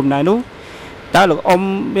ង្គប្រជុំដែរនោះតើលោកអ៊ំ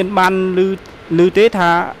មានបានឮទេថា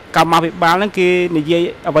កម្មាភិបាលហ្នឹងគេនិយាយ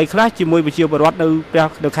អ្វីខ្លះជាមួយប្រជាពលរដ្ឋ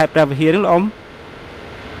នៅខេត្តព្រះវិហារហ្នឹងលោកអ៊ំ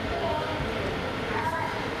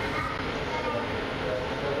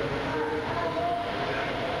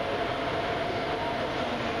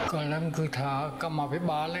ក៏ឡើងគឺថាកម្មាភិ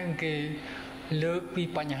បាលហ្នឹងគេលើកពី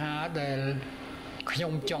បញ្ហាដែលខ្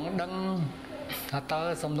ញុំចង់ដឹងថាតើ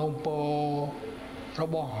សំណូមពររ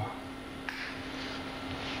បស់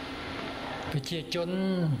ប្រជាជន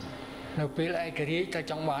នៅពេលឯករាជ្យតើ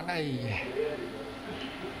ចង់បានអី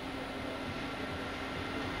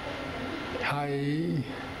ហើយ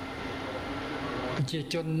ប្រជា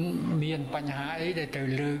ជនមានបញ្ហាអីដែលត្រូវ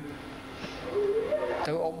លើក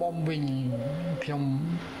ទៅអមវិញខ្ញុំ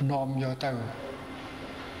នាំយកទៅ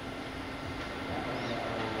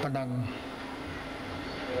ប៉ុណ្ណឹង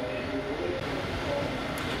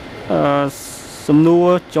សំណួរ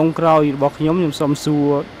ចុងក្រោយរបស់ខ្ញុំសូមសួរ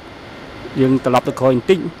យើងត្រឡប់ទៅក្រោយបន្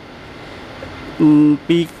តិច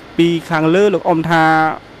ពីខាងលើលោកអ៊ំថា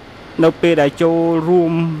នៅពេលដែលចូលរួ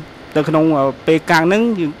មទៅក្នុងពេលកាំងហ្នឹង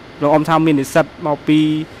លោកអ៊ំថាមាននិស្សិតមកពី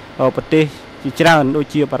ប្រទេសជាច្រើនដូច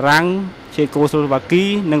ជាបារាំងជេកូស្លូវ៉ាគី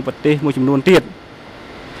និងប្រទេសមួយចំនួនទៀត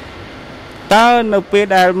តើនៅពេល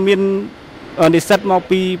ដែលមាននិស្សិតមក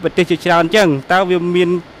ពីប្រទេសជាច្រើនអញ្ចឹងតើវាមាន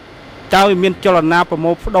ចលនាប្រ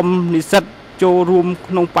មូលផ្ដុំនិស្សិតចូលរួម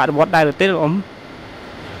ក្នុងបដិវត្តដែរឬទេលោកអ៊ំ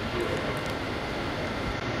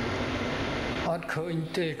អត់ឃើញ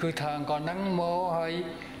ទេគឺថាអង្គហ្នឹងមកហើយ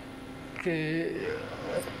គេ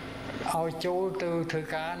ឲ្យចូលទៅធ្វើ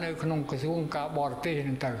ការនៅក្នុងក្រសួងការបរទេសហ្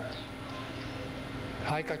នឹងទៅ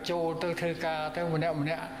ហើយក៏ចូលទៅធ្វើការទៅម្នាក់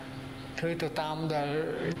ធ្វើទៅតាមដែល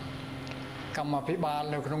កម្មាភិបាល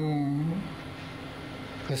នៅក្នុង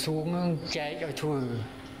ក្រសួងហ្នឹងចែកឲ្យធ្វើ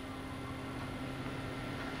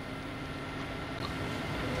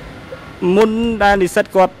មុនដែលនិស្សិត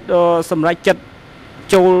គាត់សម្រេចចិត្ត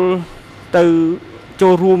ចូ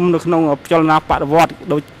លរួមនៅក្នុងចលនាបដិវត្ត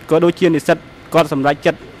ក៏ដូចជានិស្សិតគាត់សម្រេច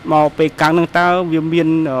ចិត្តមកពេលកាំងហ្នឹងតើវាមាន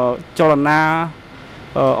ចលនា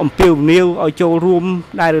អំពាវនាវឲ្យចូលរួម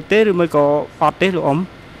ដែរឬទេឬមិនក៏អត់ទេលោកអ៊ំ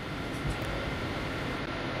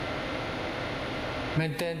មែ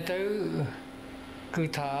នតើទៅគឺ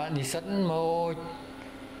ថានិស្សិតមក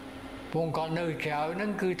ពងក៏នៅក្រៅហ្នឹ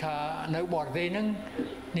ងគឺថានៅបរទេសហ្នឹង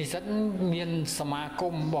និស្សិតមានសមាគ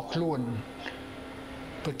មរបស់ខ្លួន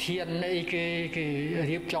ប្រធានអីគេ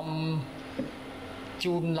រៀបចំ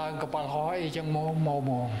ជូនឡើងកប៉ាល់ហោះអីចឹងមក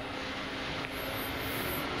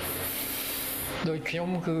ដោយខ្ញុំ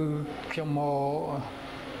គឺខ្ញុំមក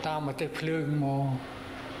តាមប្រទេសភ្លើងមក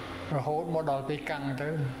រហូតមកដល់ពេលកាំងទៅ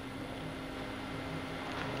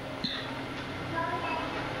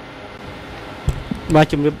បាទ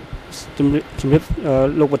ជំរាប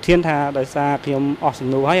លោកប្រធានថាដោយសារខ្ញុំអស់សំ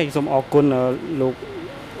ណួរហើយសូមអរគុណលោក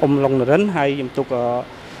អ៊ំឡុងនរិនហើយខ្ញុំទុក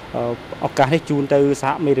ឱកាសនេះជូនទៅស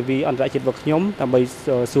ហមេធាវីអន្តរជាតិរបស់ខ្ញុំដើម្បី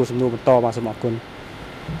សួរសំណួរបន្តបាទសូមអរគុណ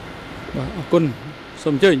បាទអរគុណសូ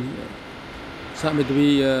មអញ្ជើញសហមេធាវី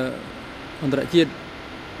អន្តរជាតិ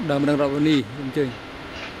ដើមរងរដ្ឋវិនីសូមអញ្ជើញ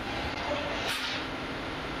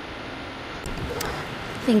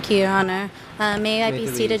Thank you, Your Honor. May I be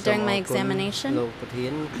seated during my examination? លោកប្រធា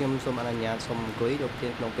នខ្ញុំសូមអនុញ្ញាតសូមអង្គុយលោកប្រធា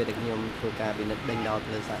នក្នុងពេលដែលខ្ញុំធ្វើការពិនិត្យដេញដោល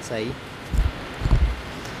លើសាក្សី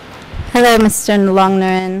Hello, Mr.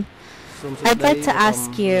 Norin. I'd like to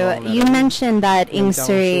ask you, you mentioned that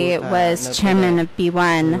Ingsuri was chairman of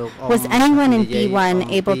B1. Was anyone in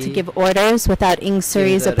B1 able to give orders without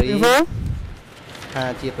Ingsuri's approval? ថា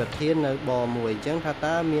ជាប្រធាននៅបមួយអញ្ចឹងថា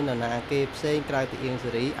តើមាននរណាគេផ្សេងក្រៅពីអ៊ីងស៊ូ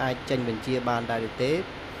រីអាចចេញបញ្ជាបានដែរឬទេ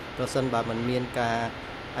ប្រសិនបើមិនមានការ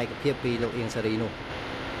ឯកភាពពីលោកអ៊ីងស៊ូរីនោះ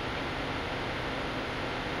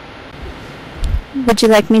Would you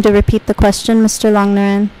like me to repeat the question, Mr.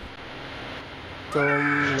 Longnaran? សូម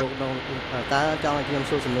លោកដងតើចង់ឲ្យខ្ញុំ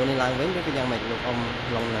សួរសំណួរនេះឡើងវិញឬក៏យ៉ាងម៉េចលោកអ៊ំ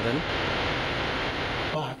ឡុងណារិន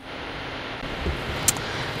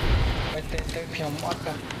បាទតែខ្ញុំអត់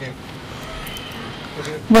ដឹងទេ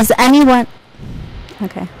Was anyone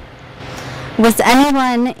okay? Was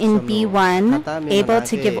anyone in B1 able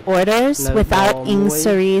to give orders without Ing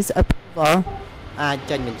Suri's approval? អាច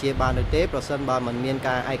ចេញបញ្ជាបានឬទេប្រសិនបើមិនមាន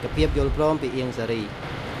ការឯកភាពយល់ព្រមពីអៀងសេរី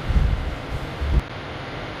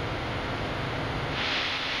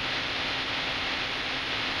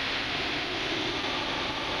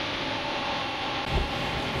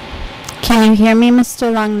Can you hear me, Mr.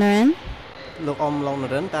 Long Norin? លោកអ៊ំឡុងន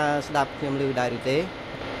រិនតើស្ដាប់ខ្ញុំឮដែរឬទេ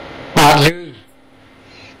បាទឮ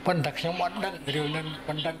ប៉ុន្តែខ្ញុំអត់ដឹងរឿងហ្នឹង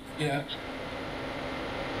ប៉ុន្តែ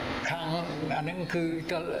ខាងអាហ្នឹងគឺ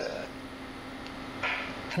ទៅ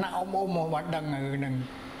ថ្នាក់អ៊ំមកបាត់ដឹងរឿងហ្នឹង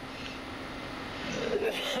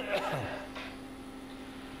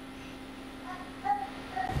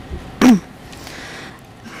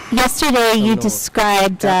Yesterday you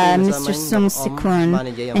described Mr. Sung Sikun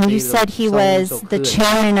and you said he was the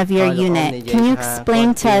chairman of your unit. Can you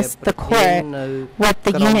explain to us, the court, what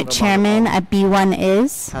the unit chairman at B1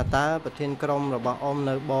 is? ថាតើប្រធានក្រុមរបស់អ៊ំ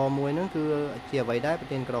នៅប1ហ្នឹងគឺជាអ្វីដែរប្រ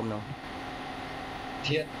ធានក្រុមនោះ ប្រ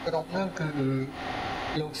ធានក្រុមហ្នឹងគឺ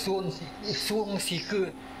លោកសួងស៊ីគឿ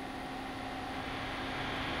ន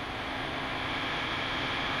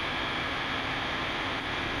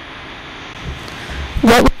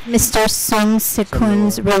What was Mr. Sung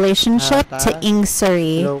Sikun's relationship to Ing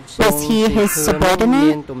Suri? Was he his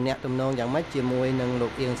subordinate? មានទំនាក់ទំនងយ៉ាងម៉េចជាមួយនឹងលោ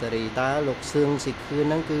កអៀងសេរីតើលោកសឿងស៊ីខឿន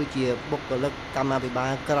ហ្នឹងគឺជាបុគ្គលិកកម្មាភិបា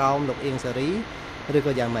លក្រោមលោកអៀងសេរីឬ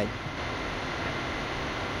ក៏យ៉ាងម៉េច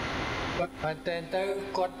ប៉ុន្តែទៅ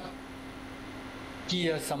គាត់ជា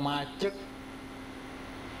សមាជិក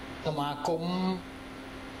សមាគម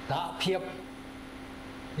សហភាព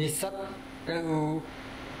និស្សិតនៅ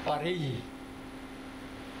ប៉ារីស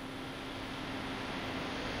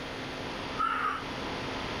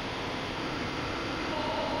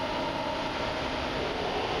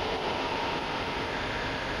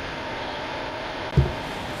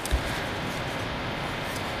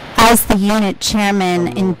As the unit chairman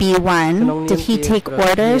in B1, did he take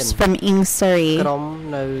orders from Ing Suri? ក្រុម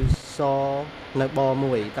នៅសនៅប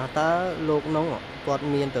1តើលោកនោះគាត់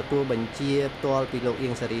មានទទួលបញ្ជាផ្ទាល់ពីលោកអៀ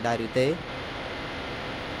ងសេរីដែរឬទេ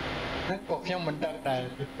ហ្នឹងក៏ខ្ញុំមិនដឹងដែរ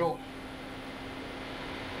ពីព្រោះ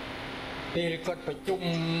ពេលគាត់ប្រជុំ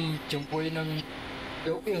ជាមួយនឹង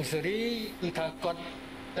លោកអៀងសេរីគឺថាគាត់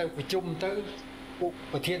ទៅប្រជុំទៅពួក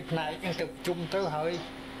ប្រធានផ្នែកហ្នឹងទៅប្រជុំទៅហើយ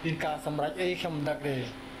មានការសម្រេចអីខ្ញុំមិនដឹងទេ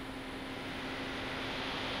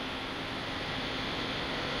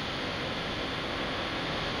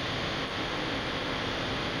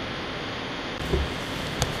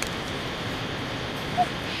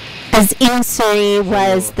As Ing Suri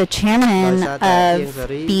was the chairman of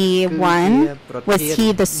B1, was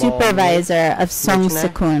he the supervisor of Sung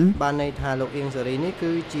Sikun? បានន័យថាលោកអៀងសេរីនេះ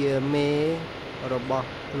គឺជាមេរបស់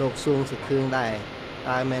លោកសួងសុខឿនដែរ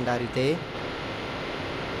តើមែនដែរឬទេ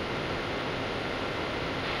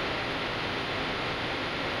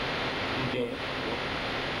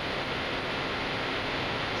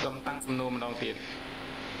សូមតាំងសំណួរម្ដងទៀត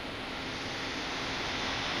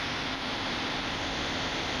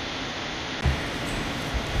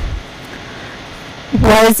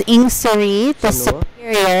Was Ing Suri the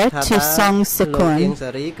superior to Sung Sikun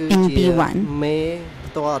in B1? មេ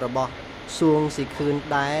ផ្ទាល់របស់សួងស៊ីខឿន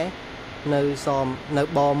ដែរនៅនៅ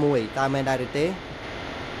ប1តើមែនដែរឬទេ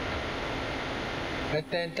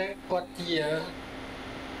តែគាត់ជា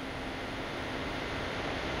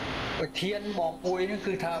ប្រធានប1ហ្នឹង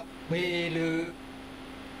គឺថាមេលើ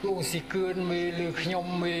សួងស៊ីខឿនមេលើខ្ញុំ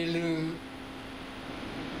មេលើ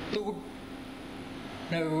ទូត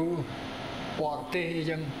នៅ បរទេសអញ្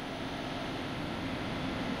ចឹង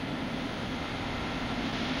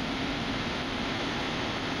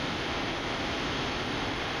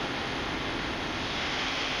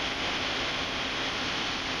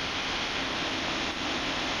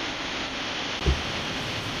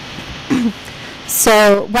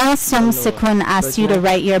So, while Sung Sikun asked you to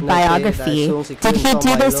write your biography, did he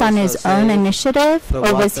do this on his own initiative,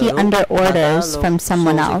 or was he under orders from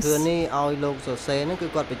someone else? ឲ្យលោកសរសេរហ្នឹងគឺ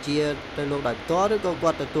គាត់បញ្ជាទៅលោកដោយផ្ទាល់ឬក៏គា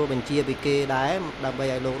ត់ទទួលបញ្ជាពីគេដែរដើម្បី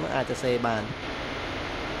ឲ្យលោកហ្នឹងអាចសរសេរបាន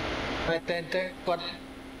តែគាត់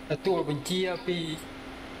ទទួលបញ្ជាពី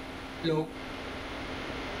លោក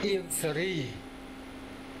អៀងសេរី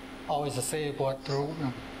ឲ្យសរសេរគាត់ទ្រូហ្នឹ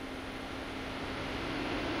ង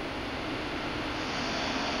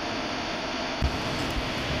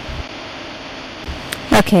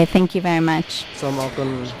Okay, thank you very much. សូមអរគុណ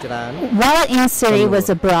ច្រើន While Ing Suri was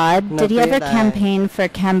abroad, did he ever campaign for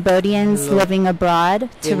Cambodians living abroad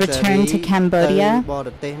to return to Cambodia? បរ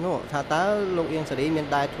ទេសនោះថាតើលោកអៀងសេរីមាន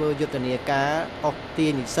ដែរធ្វើយុទ្ធនាការអុកទា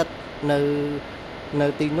ញនិស្សិតនៅ នៅ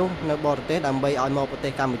ទីនោះនៅបរទេសដើម្បីឲ្យមកប្រទេ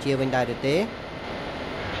សកម្ពុជាវិញដែរទេ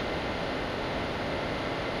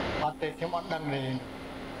អត់ទេខ្ញុំអត់ដឹងទេ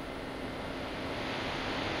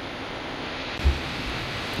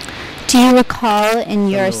Do you recall in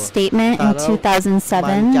your statement in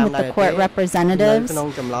 2007 with the court representatives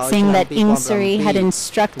saying that Ieng Sary had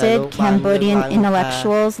instructed Cambodian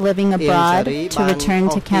intellectuals living abroad to return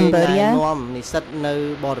to Cambodia? និស្សិតនៅ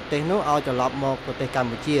បរទេសនោះឲ្យត្រឡប់មកប្រទេសកម្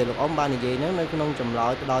ពុជាលោកអ៊ំបាននិយាយហ្នឹងនៅក្នុងចម្លើ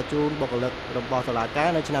យផ្ដល់ជូនបុគ្គលិករបស់តុលាការ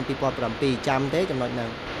នៅឆ្នាំ 2007 ចាំទេចំណុចហ្នឹ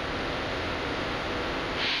ង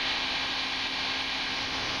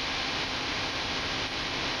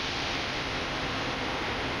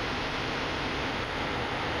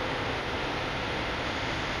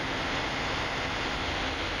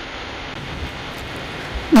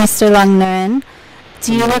Mr. Long Norin,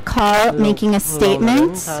 do you recall making a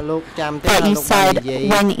statement that you said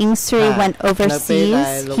when Ieng Sary went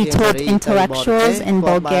overseas, he told intellectuals in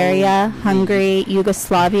Bulgaria, Hungary,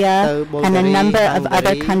 Yugoslavia, and a number of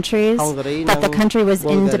other countries that the country was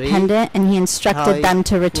independent and he instructed them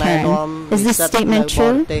to return. Is this statement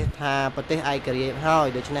true? ថាប្រទេសឯករាជ្យហើយ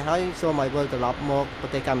ដូច្នេះហើយសូមឲ្យវិលត្រឡប់មកប្រ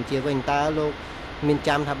ទេសកម្ពុជាវិញតើលោកមាន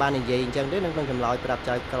ចាំថាបាននិយាយអញ្ចឹងទេនៅក្នុងចម្លើយប្រាប់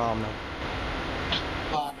ចៅក្រមនោះ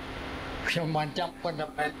ខ្ញុំបានចាំប៉ុន្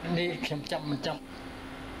តែនេះខ្ញុំចាំមិនចាំ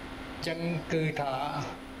ចឹងគឺថា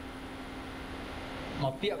ម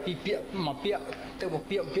កពាក្យពីពាក្យមកពាក្យទៅមក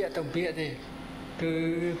ពាក្យពាក្យទៅពាក្យទេគឺ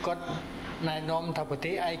គាត់ណែនាំថាប្រ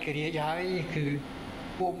ទេសឯករាជ្យហើយគឺ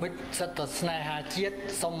ពួកមិត្តសិទ្ធិស្នេហាជាតិ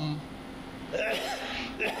សូម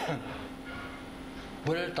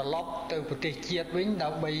វិលត្រឡប់ទៅប្រទេសជាតិវិញដើ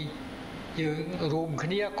ម្បីយើងរួមគ្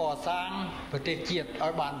នាកសាងប្រទេសជាតិឲ្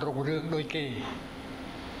យបានរុងរឿងដូចគេ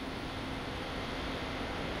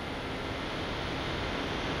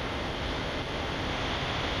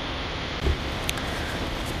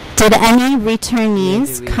Did any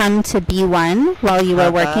returnees come to B1 while you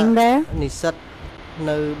were working there? និស្សិត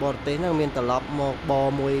នៅបរទេសហ្នឹងមានត្រឡប់មកប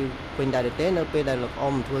មួយវិញដែរទេនៅពេលដែលលោក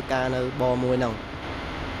អ៊ំធ្វើការនៅបមួយហ្នឹង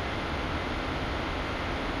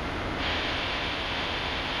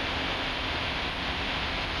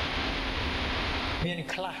មាន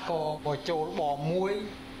ខ្លះក៏មកចូលបមួយ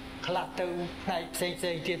ខ្លះទៅផ្នែកផ្សេងៗ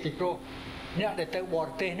ទៀតពីព្រោះអ្នកដែលទៅបរ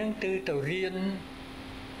ទេសហ្នឹងគឺទៅរៀន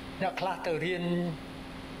អ្នកខ្លះទៅរៀន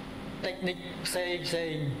technique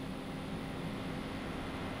saying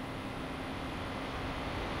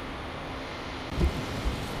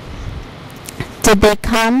Did they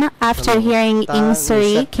come after hearing Ieng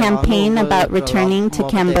Sary campaign about returning to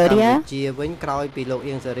Cambodia? ជាវិញក្រោយពីលោក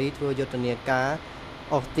អៀងសារីធ្វើយុទ្ធនាការ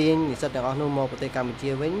អស់ទាញនិស្សិតទាំងអស់នោះមកប្រទេសកម្ពុ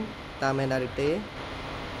ជាវិញតាមមែនដែរទេ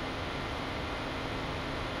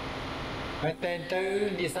តែទៅ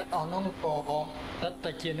និស្សិតអស់នោះក៏ទឹក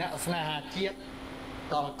តែជាអ្នកស្នេហាជាតិ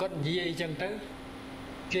ដល់គាត់និយាយអញ្ចឹងទៅ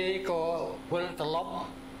គេក៏វិលត្រឡប់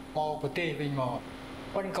មកប្រទេសវិញមក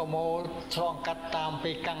ប៉ុន្តែក៏មកឆ្លងកាត់តាម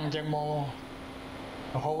ពេលកាំងអញ្ចឹងមក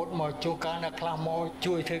រហូតមកជួការអ្នកខ្លះមក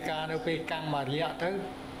ជួយធ្វើការនៅពេលកាំងមួយរយៈទៅ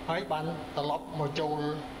ហើយបានត្រឡប់មកចូល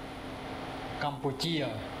កម្ពុជា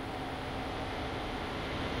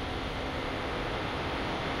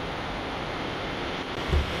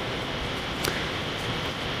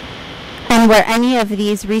And were any of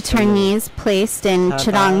these returnees placed in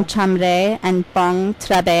Chirang Chamre and Bong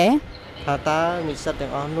Trabe? ថាតើនិស្សិតទាំ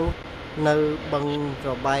ងអស់នោះនៅបឹងត្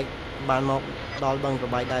របែកបានមកដល់បឹងត្រ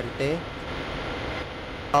បែកដែរឬទេ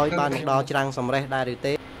ហើយបានមកដល់ច្រាំងសំរេះដែរឬ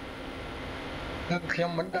ទេ ខ្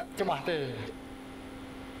ញុំមិនដឹងច្បាស់ទេ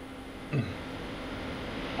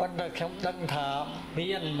ប៉ុន្តែខ្ញុំដឹងថា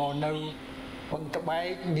មានមកនៅបឹងត្របែ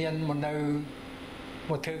កមានមកនៅ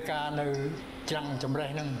មកធ្វើការនៅច្រាំងសំរេះ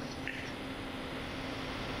ហ្នឹង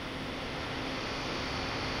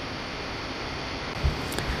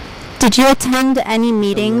Did you attend any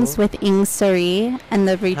meetings with Ieng Sary and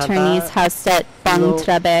the returnees housed at Bang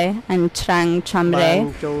Trabe and Trang Chamre?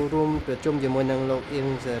 ចូលរួមប្រជុំជាមួយនឹងលោកអៀង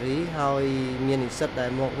សារីហើយមាននិស្សិតដែល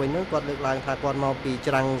មកវិញនោះគាត់លើកឡើងថាគាត់មកពី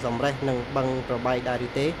ច្រាំងសំរេះនិងបឹងត្របែកដែរឬ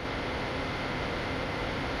ទេ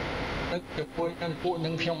ពួកនឹ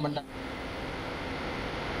ងខ្ញុំមិនដឹង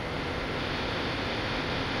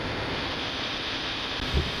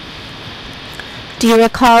Do you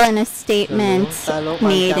recall in a statement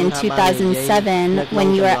made in 2007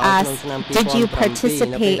 when you were asked, did you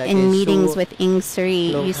participate in meetings with Ieng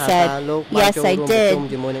Sary? You said, yes, I did,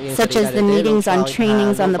 such as the meetings on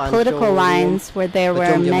trainings on the political lines where there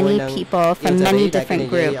were many people from many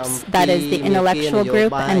different groups, that is the intellectual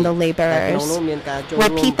group and the laborers.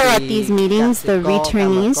 Were people at these meetings the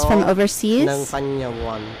returnees from overseas?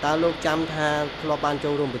 តើលោកចាំថាធ្លាប់បានចូ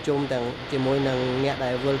លរួមប្រជុំទាំងជាមួយនឹងអ្នក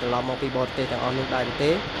ដែលវិលត្រឡប់មកពីបរទេសទាំងអស់នោះដែរ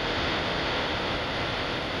ទេ អ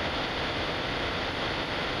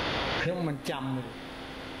មិនចាំទេ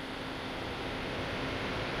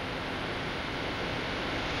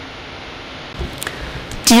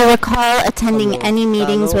Do you recall attending any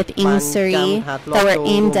meetings with Ing Suri that were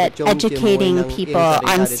aimed at educating people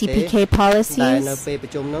on CPK policies?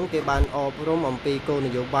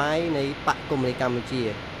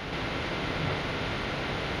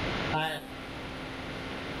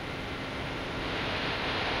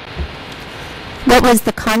 What was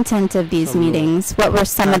the content of these meetings? What were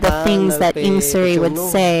some of the things that Ing Suri would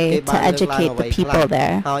say to educate the people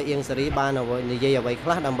there?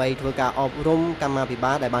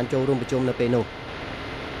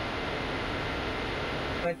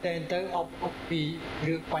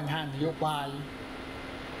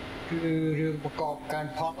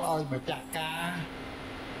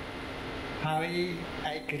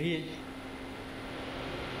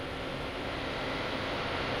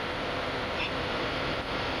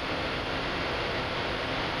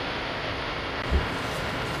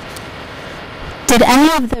 Did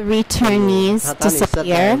any of the returnees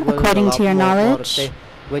disappear, according to your knowledge?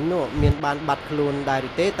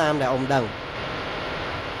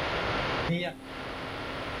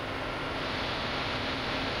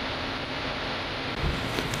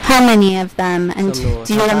 How many of them, and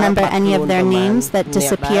do you remember any of their names that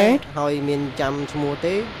disappeared?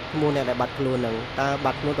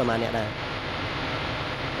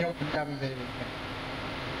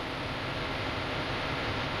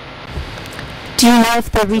 Do you know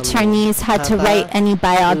if the returnees had to write any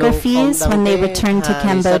biographies when they returned to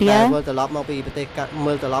Cambodia?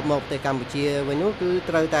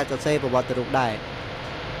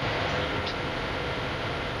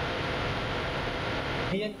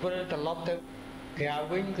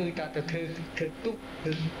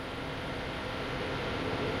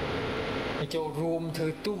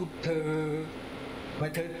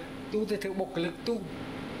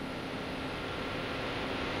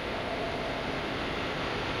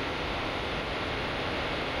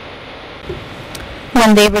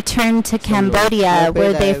 When they returned to Cambodia,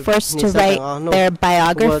 were they forced to write their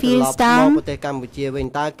biographies down?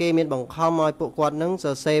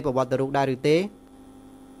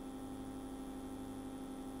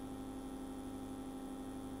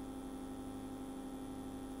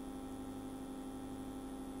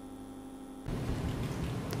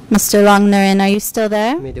 Mr. Long Norin, are you still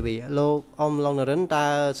there?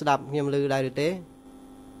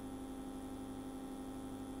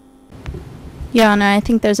 Your Honor, I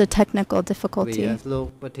think there's a technical difficulty.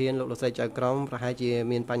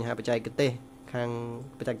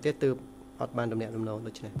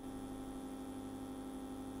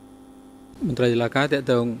 មន្ត្រីតុលាការតេ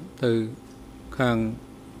តងទៅខាង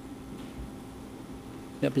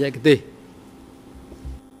អ្នកបច្ចេកទេស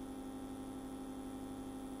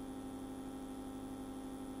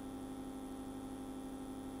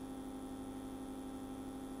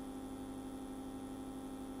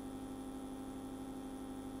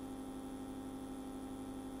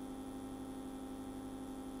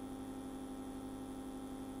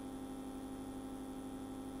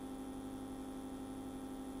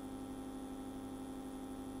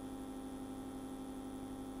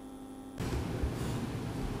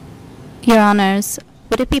Your Honors,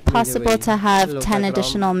 would it be possible to have 10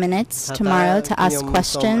 additional minutes tomorrow to ask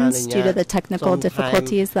questions due to the technical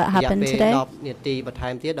difficulties that happened today?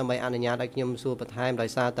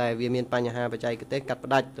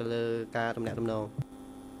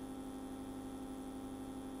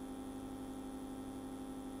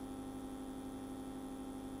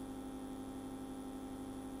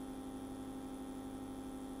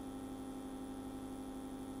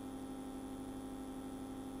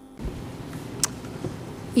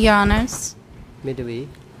 Your Honors. មេធាវី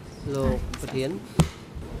លោកប្រធាន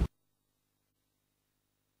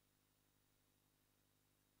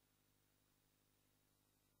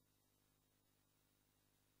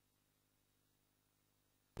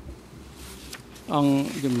អង្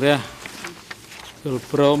គជំរះយល់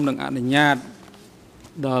ព្រមនិងអនុញ្ញាត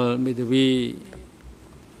ដល់មេធាវី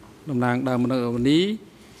តំណាងដើមមនុស្សនេះ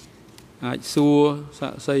អាចសួរសា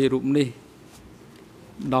ក្សីរូបនេះ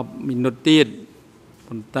 10 មីនិតទៀត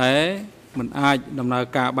ប៉ុន្តែមិនអាចដំណើរ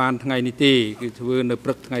ការបានថ្ងៃនេះទេគឺធ្វើនៅព្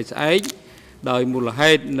រឹកថ្ងៃស្អែកដោយមូល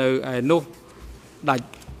ហេតុនៅឯនោះដាច់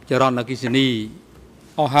ចរន្តអគ្គិសនី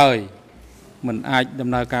អស់ហើយមិនអាចដំ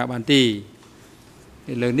ណើរការបានទេឥ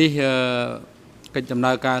ឡូវនេះកិច្ចដំ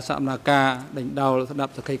ណើរការសកម្មភាពដេញដោលស្ដា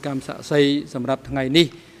ប់សក្ខីកម្មសាក្សីសម្រាប់ថ្ងៃនេះ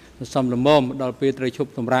សំលមមដល់ពេលត្រូវឈប់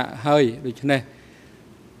សម្រាកហើយដូច្នេះ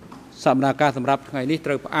សកម្មភាពសម្រាប់ថ្ងៃនេះ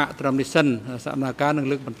ត្រូវផ្អាកត្រឹមនេះសិនសកម្មភាពនឹង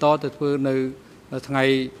លើកបន្តទៅធ្វើនៅថ្ងៃ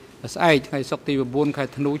ស្អែកថ្ងៃសុក្រទី9ខែ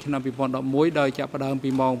ធ្នូឆ្នាំ2011ដោយចាប់ផ្ដើមពី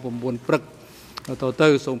ម៉ោង9ព្រឹកទៅ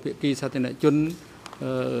សូមភាគីសាធារណជន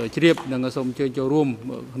ជ្រាបនិងសូមអញ្ជើញចូលរួម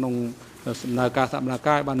ក្នុងដំណើរការសម្ដែង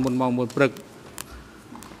ការបានមុនម៉ោង9ព្រឹក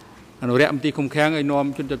អនុរិយមន្ត្រីឃុំឃាំងឲ្យនាំ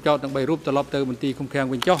ជនជាប់ចោតទាំង3រូបត្រឡប់ទៅមន្ទីរឃុំឃាំង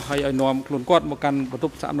វិញចុះហើយឲ្យនាំខ្លួនគាត់មកកាន់បន្ទ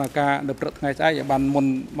ប់សម្ដែងការនៅព្រឹកថ្ងៃស្អែកឲ្យបានមុន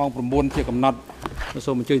ម៉ោង9ជាកំណត់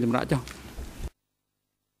សូមអញ្ជើញសម្រាប់ចុះ